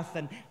wrath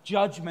and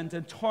judgment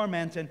and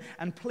torment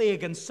and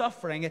plague and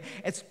suffering,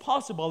 it's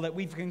possible that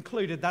we've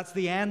concluded that's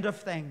the end of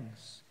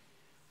things.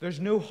 There's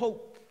no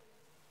hope.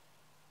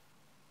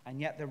 And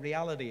yet the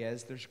reality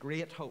is there's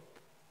great hope.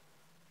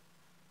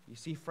 You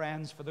see,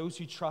 friends, for those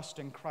who trust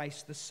in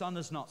Christ, the sun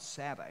is not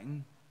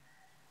setting,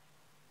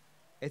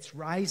 it's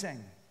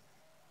rising.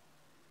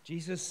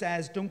 Jesus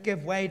says, don't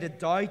give way to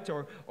doubt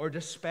or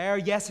despair.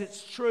 Yes,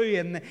 it's true,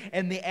 in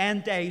the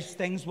end days,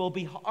 things will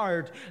be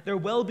hard. There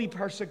will be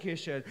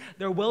persecution.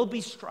 There will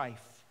be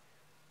strife.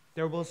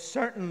 There will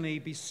certainly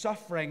be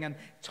suffering and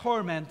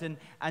torment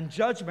and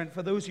judgment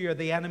for those who are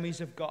the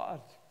enemies of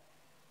God.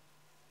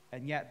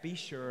 And yet be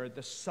sure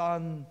the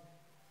sun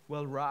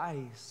will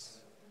rise.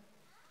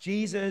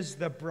 Jesus,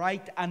 the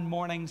bright and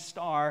morning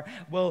star,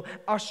 will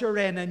usher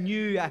in a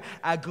new,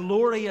 a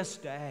glorious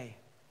day.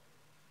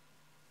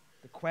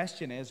 The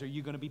question is, are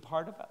you going to be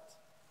part of it?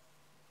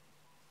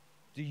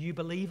 Do you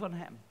believe on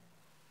him?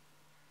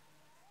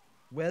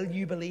 Will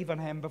you believe on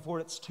him before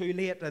it's too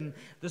late and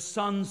the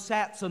sun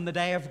sets on the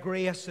day of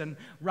grace and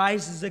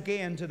rises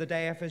again to the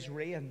day of his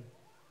reign?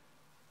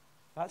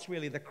 That's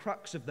really the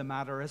crux of the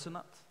matter, isn't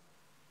it?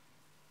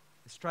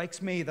 It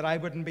strikes me that I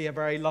wouldn't be a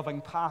very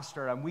loving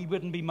pastor and we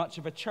wouldn't be much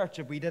of a church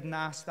if we didn't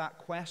ask that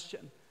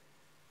question.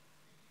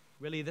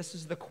 Really, this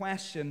is the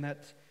question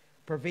that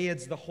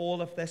pervades the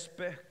whole of this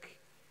book.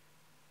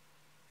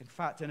 In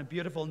fact, in a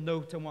beautiful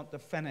note, I want to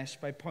finish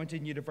by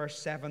pointing you to verse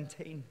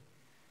 17.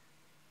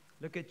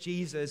 Look at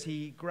Jesus.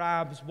 He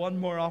grabs one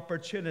more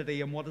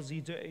opportunity, and what does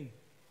he do?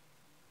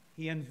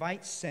 He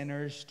invites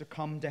sinners to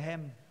come to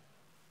him.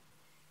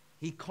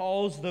 He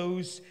calls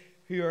those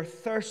who are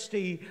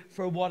thirsty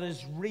for what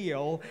is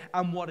real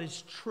and what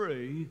is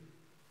true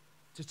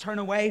to turn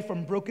away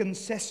from broken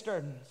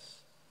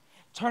cisterns.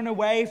 Turn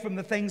away from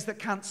the things that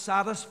can't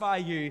satisfy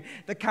you,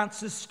 that can't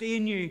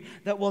sustain you,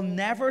 that will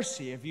never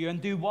save you,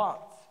 and do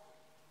what?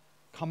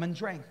 Come and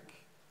drink.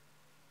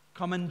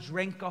 Come and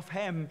drink of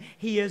him.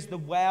 He is the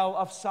well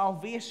of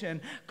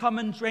salvation. Come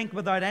and drink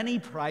without any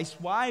price.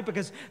 Why?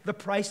 Because the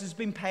price has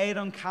been paid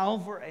on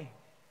Calvary.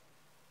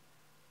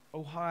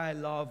 Oh, how I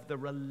love the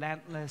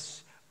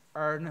relentless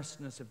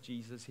earnestness of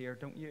Jesus here,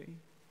 don't you?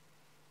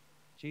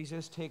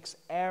 Jesus takes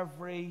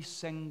every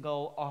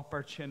single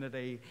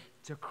opportunity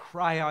to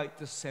cry out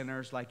to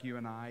sinners like you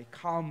and I,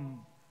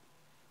 come,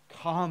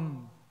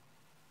 come,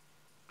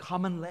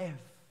 come and live.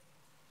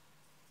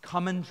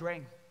 Come and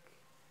drink.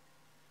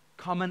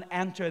 Come and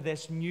enter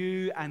this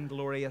new and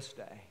glorious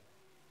day.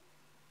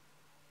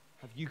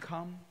 Have you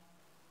come?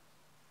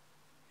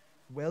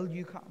 Will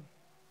you come?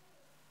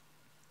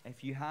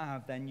 If you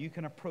have, then you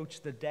can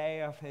approach the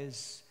day of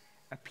his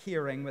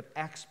appearing with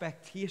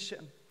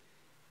expectation.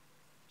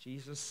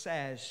 Jesus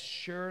says,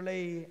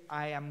 surely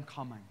I am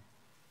coming.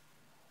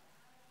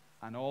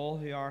 And all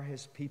who are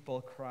his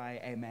people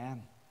cry,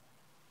 amen.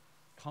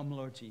 Come,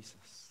 Lord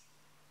Jesus.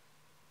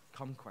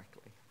 Come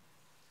quickly.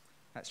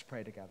 Let's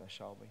pray together,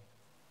 shall we?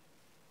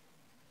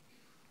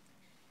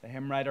 The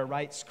hymn writer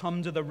writes,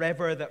 come to the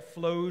river that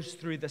flows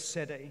through the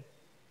city,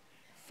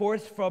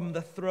 forth from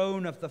the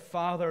throne of the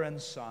Father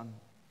and Son.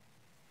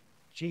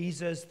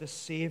 Jesus, the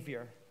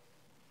Savior,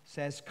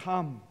 says,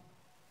 come,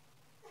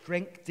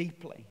 drink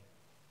deeply,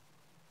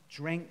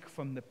 drink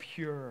from the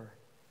pure,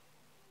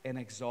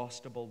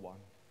 inexhaustible one.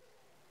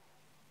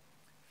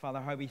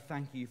 Father, how we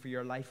thank you for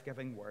your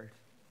life-giving word.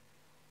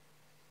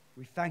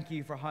 We thank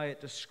you for how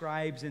it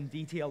describes in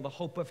detail the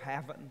hope of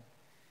heaven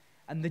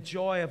and the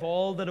joy of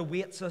all that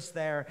awaits us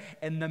there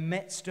in the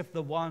midst of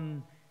the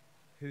one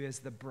who is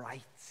the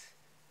bright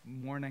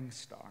morning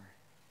star.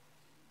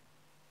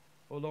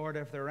 Oh Lord,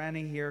 if there are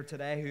any here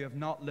today who have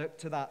not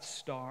looked to that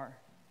star,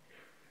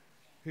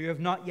 who have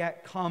not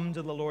yet come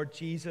to the Lord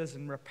Jesus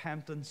in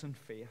repentance and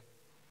faith,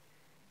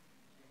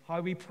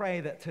 how we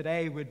pray that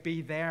today would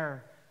be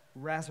their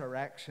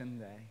resurrection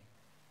day,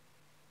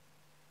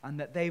 and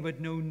that they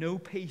would know no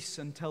peace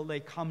until they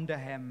come to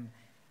him,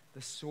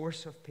 the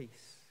source of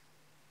peace.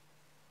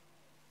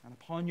 And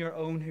upon your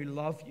own who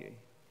love you,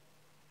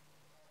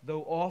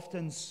 though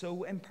often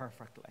so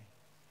imperfectly,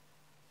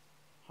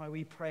 how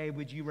we pray,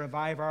 would you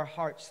revive our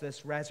hearts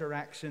this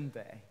resurrection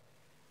day?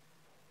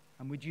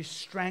 And would you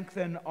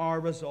strengthen our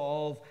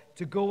resolve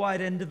to go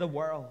out into the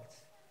world,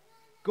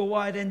 go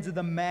out into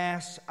the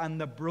mess and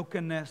the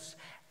brokenness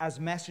as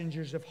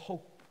messengers of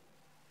hope,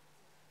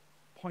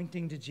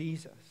 pointing to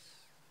Jesus,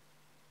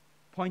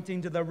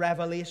 pointing to the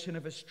revelation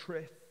of his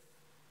truth,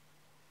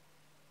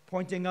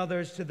 pointing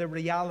others to the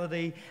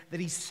reality that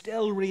he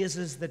still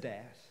raises the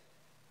dead.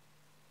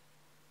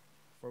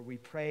 For we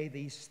pray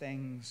these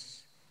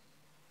things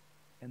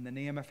in the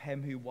name of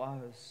him who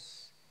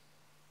was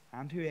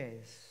and who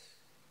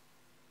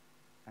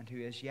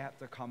is yet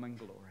to come in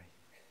glory.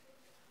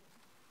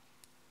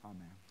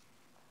 Amen.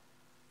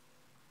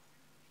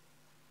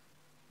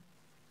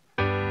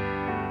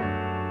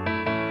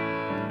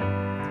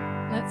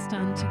 Let's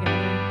stand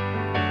together.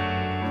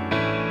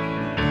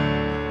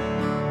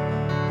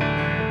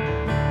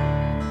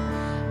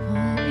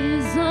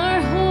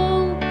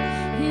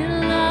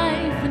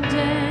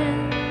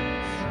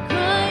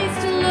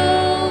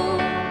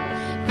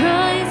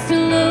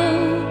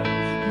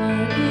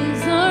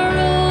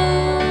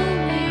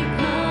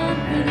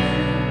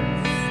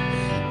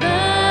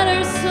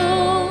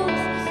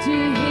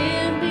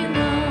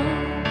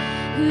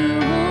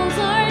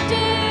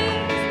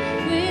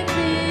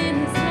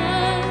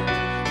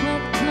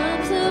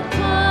 Comes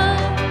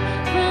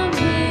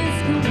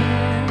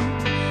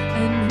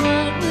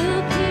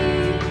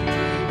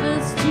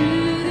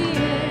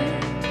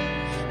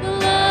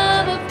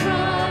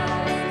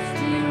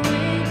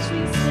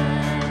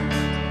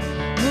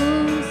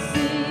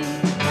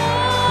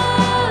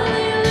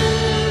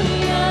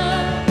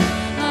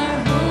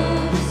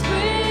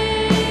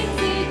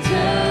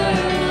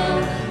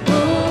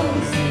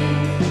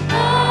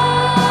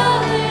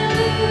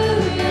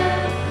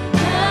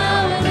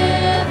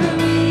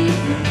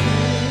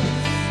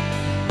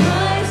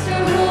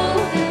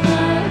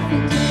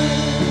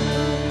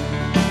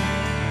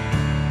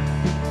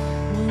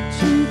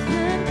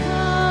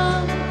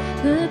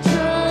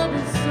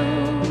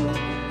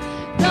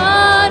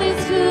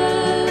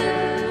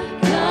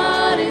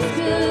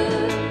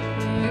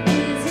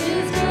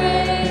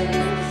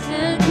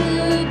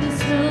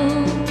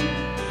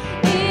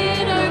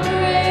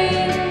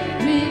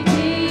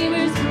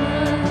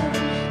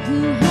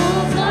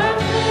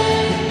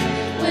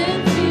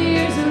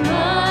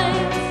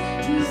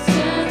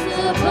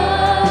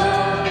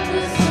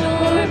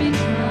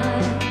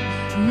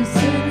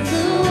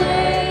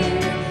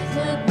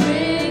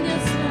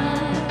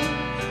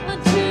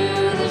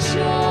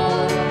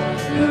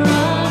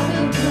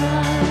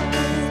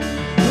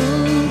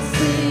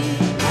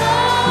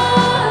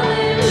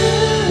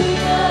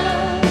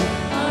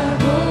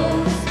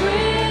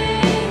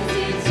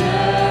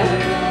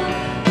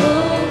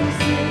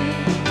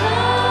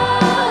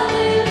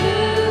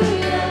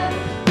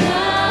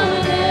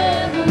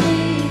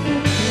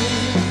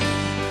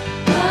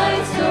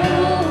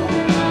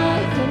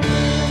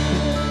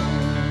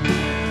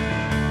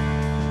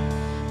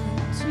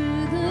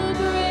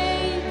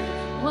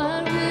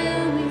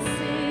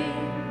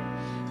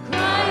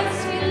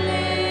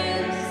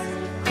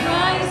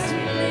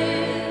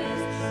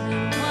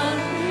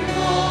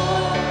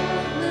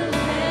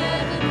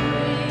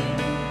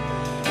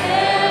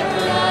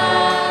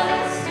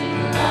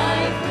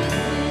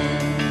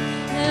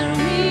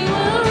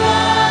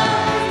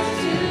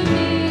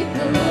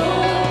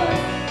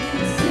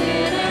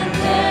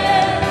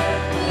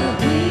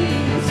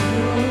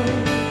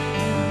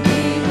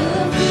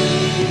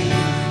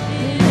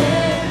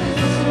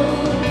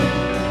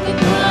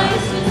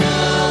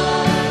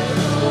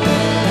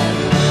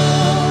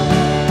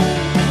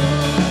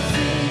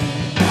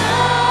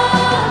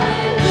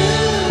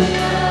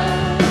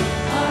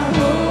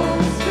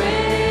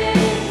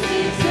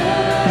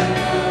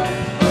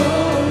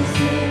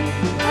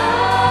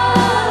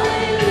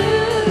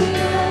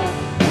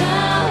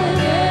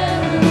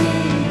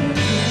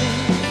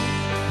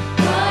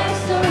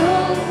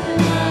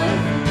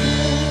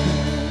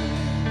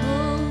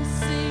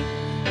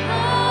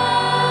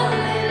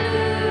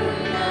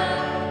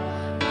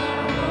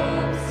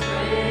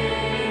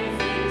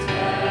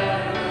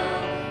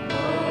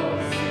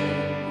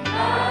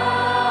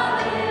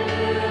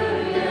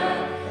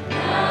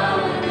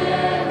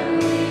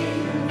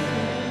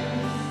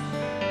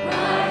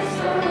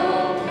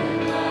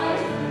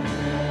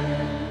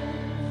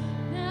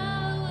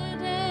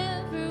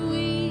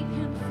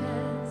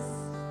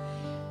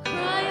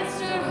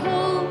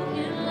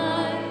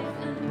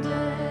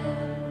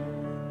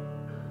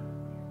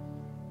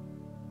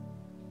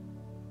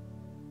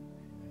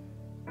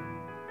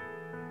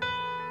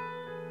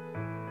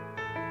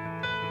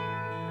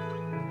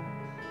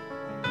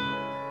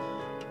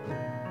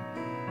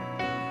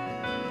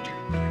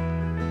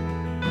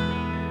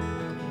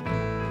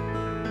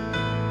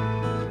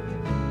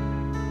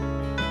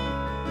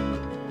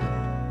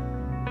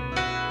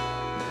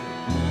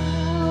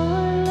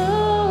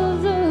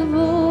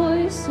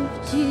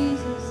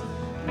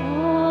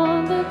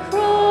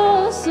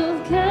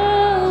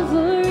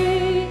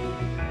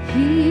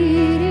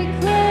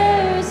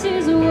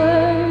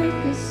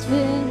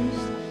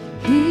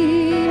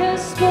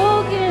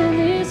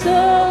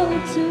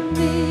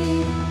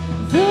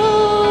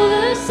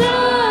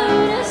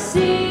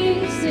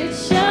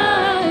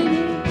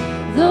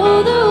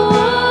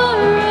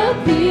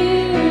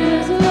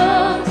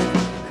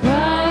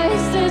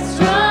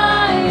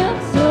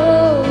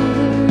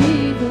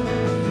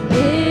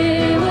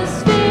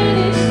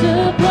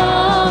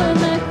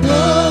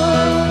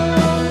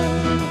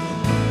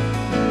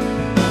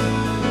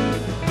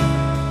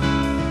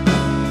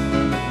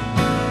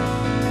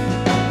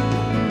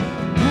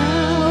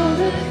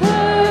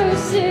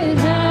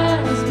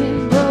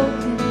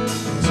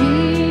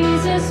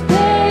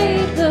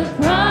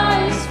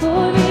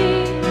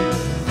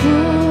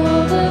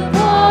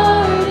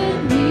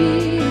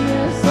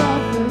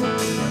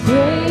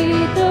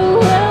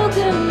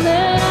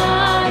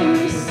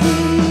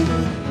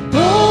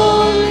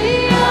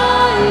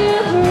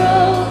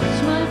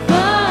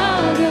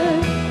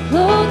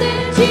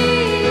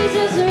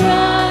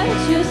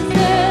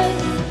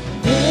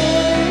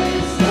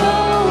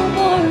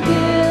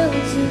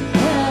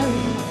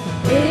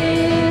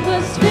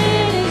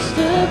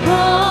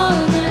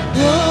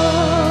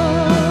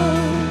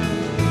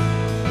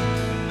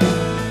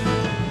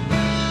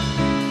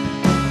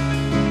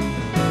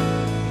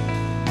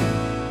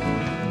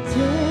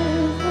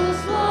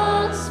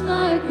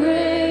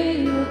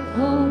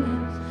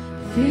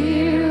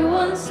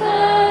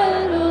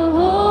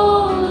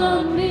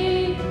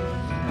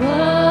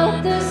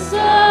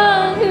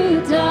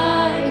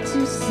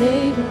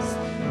save us,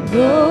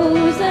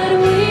 rose that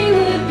we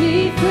would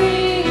be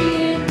free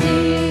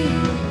indeed.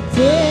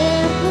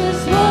 Death was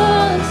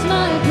once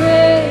my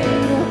great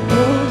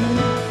opponent,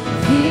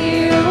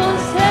 fear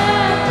once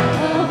had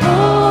a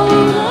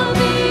hold of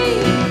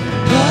me,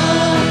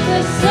 but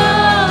the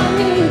Son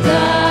who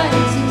died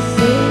to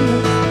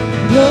save us,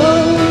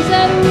 rose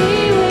that we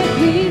would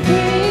be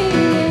free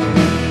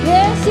indeed.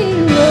 Yes, he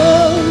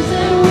rose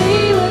that we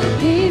would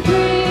be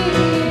free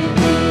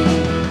indeed.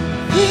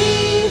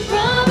 Free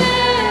from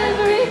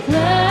every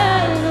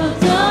plan of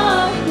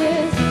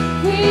darkness,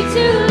 free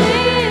to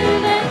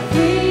live and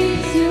free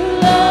to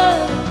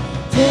love.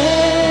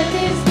 Death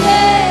is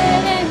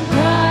dead and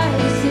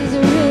Christ is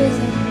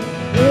risen.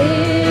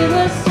 It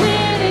was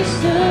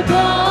finished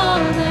upon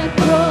that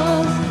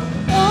cross.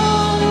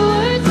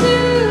 Onward to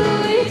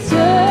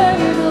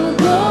eternal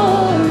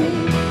glory,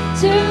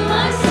 to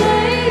my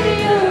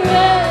Savior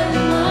and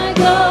my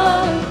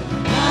God.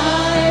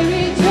 I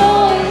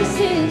rejoice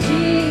in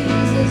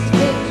Jesus'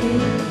 victory,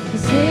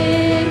 'cause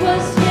it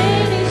was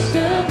finished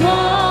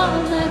upon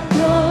that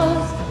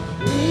cross.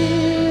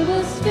 It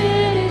was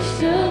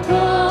finished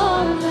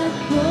upon that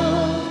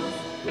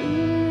cross.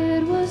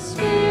 It was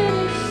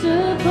finished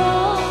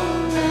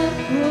upon that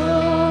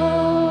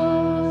cross.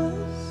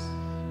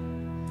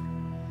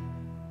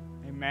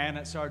 Amen.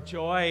 It's our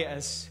joy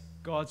as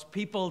God's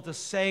people to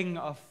sing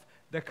of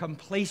the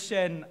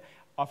completion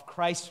of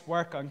Christ's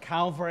work on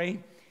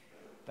Calvary,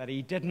 that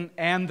he didn't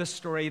end the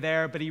story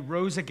there, but he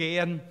rose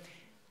again,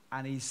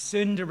 and he's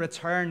soon to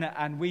return,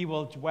 and we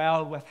will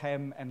dwell with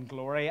him in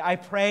glory. I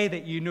pray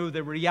that you know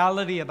the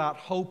reality of that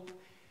hope,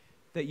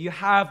 that you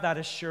have that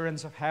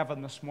assurance of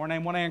heaven this morning. I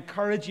want to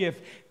encourage you,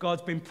 if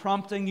God's been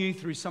prompting you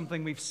through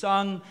something we've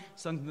sung,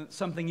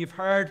 something you've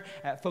heard,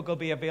 folk will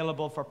be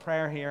available for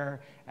prayer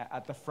here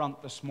at the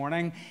front this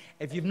morning.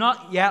 If you've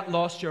not yet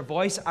lost your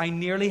voice, I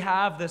nearly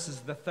have. This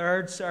is the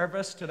third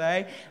service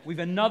today. We've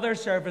another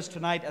service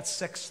tonight at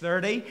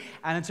 6:30,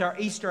 and it's our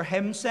Easter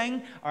hymn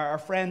sing. Our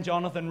friend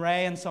Jonathan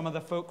Ray and some of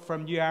the folk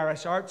from New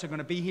Irish Arts are going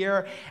to be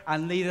here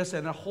and lead us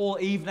in a whole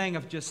evening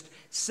of just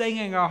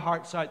singing our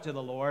hearts out to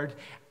the Lord,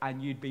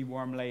 and you'd be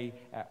warmly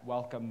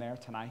welcome there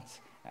tonight.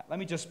 Let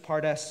me just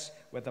part us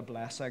with a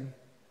blessing.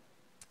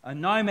 And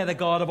now may the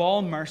God of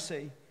all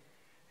mercy,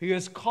 who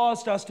has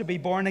caused us to be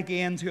born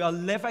again to a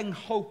living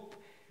hope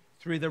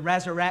through the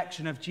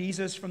resurrection of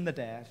Jesus from the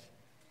dead,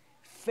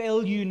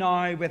 fill you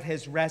now with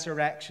his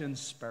resurrection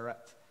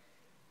spirit,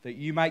 that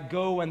you might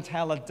go and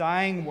tell a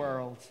dying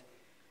world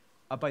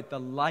about the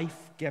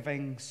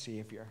life-giving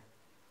Savior.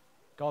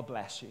 God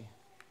bless you,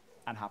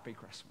 and happy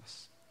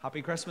Christmas.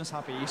 Happy Christmas,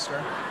 happy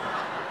Easter.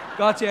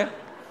 Got you.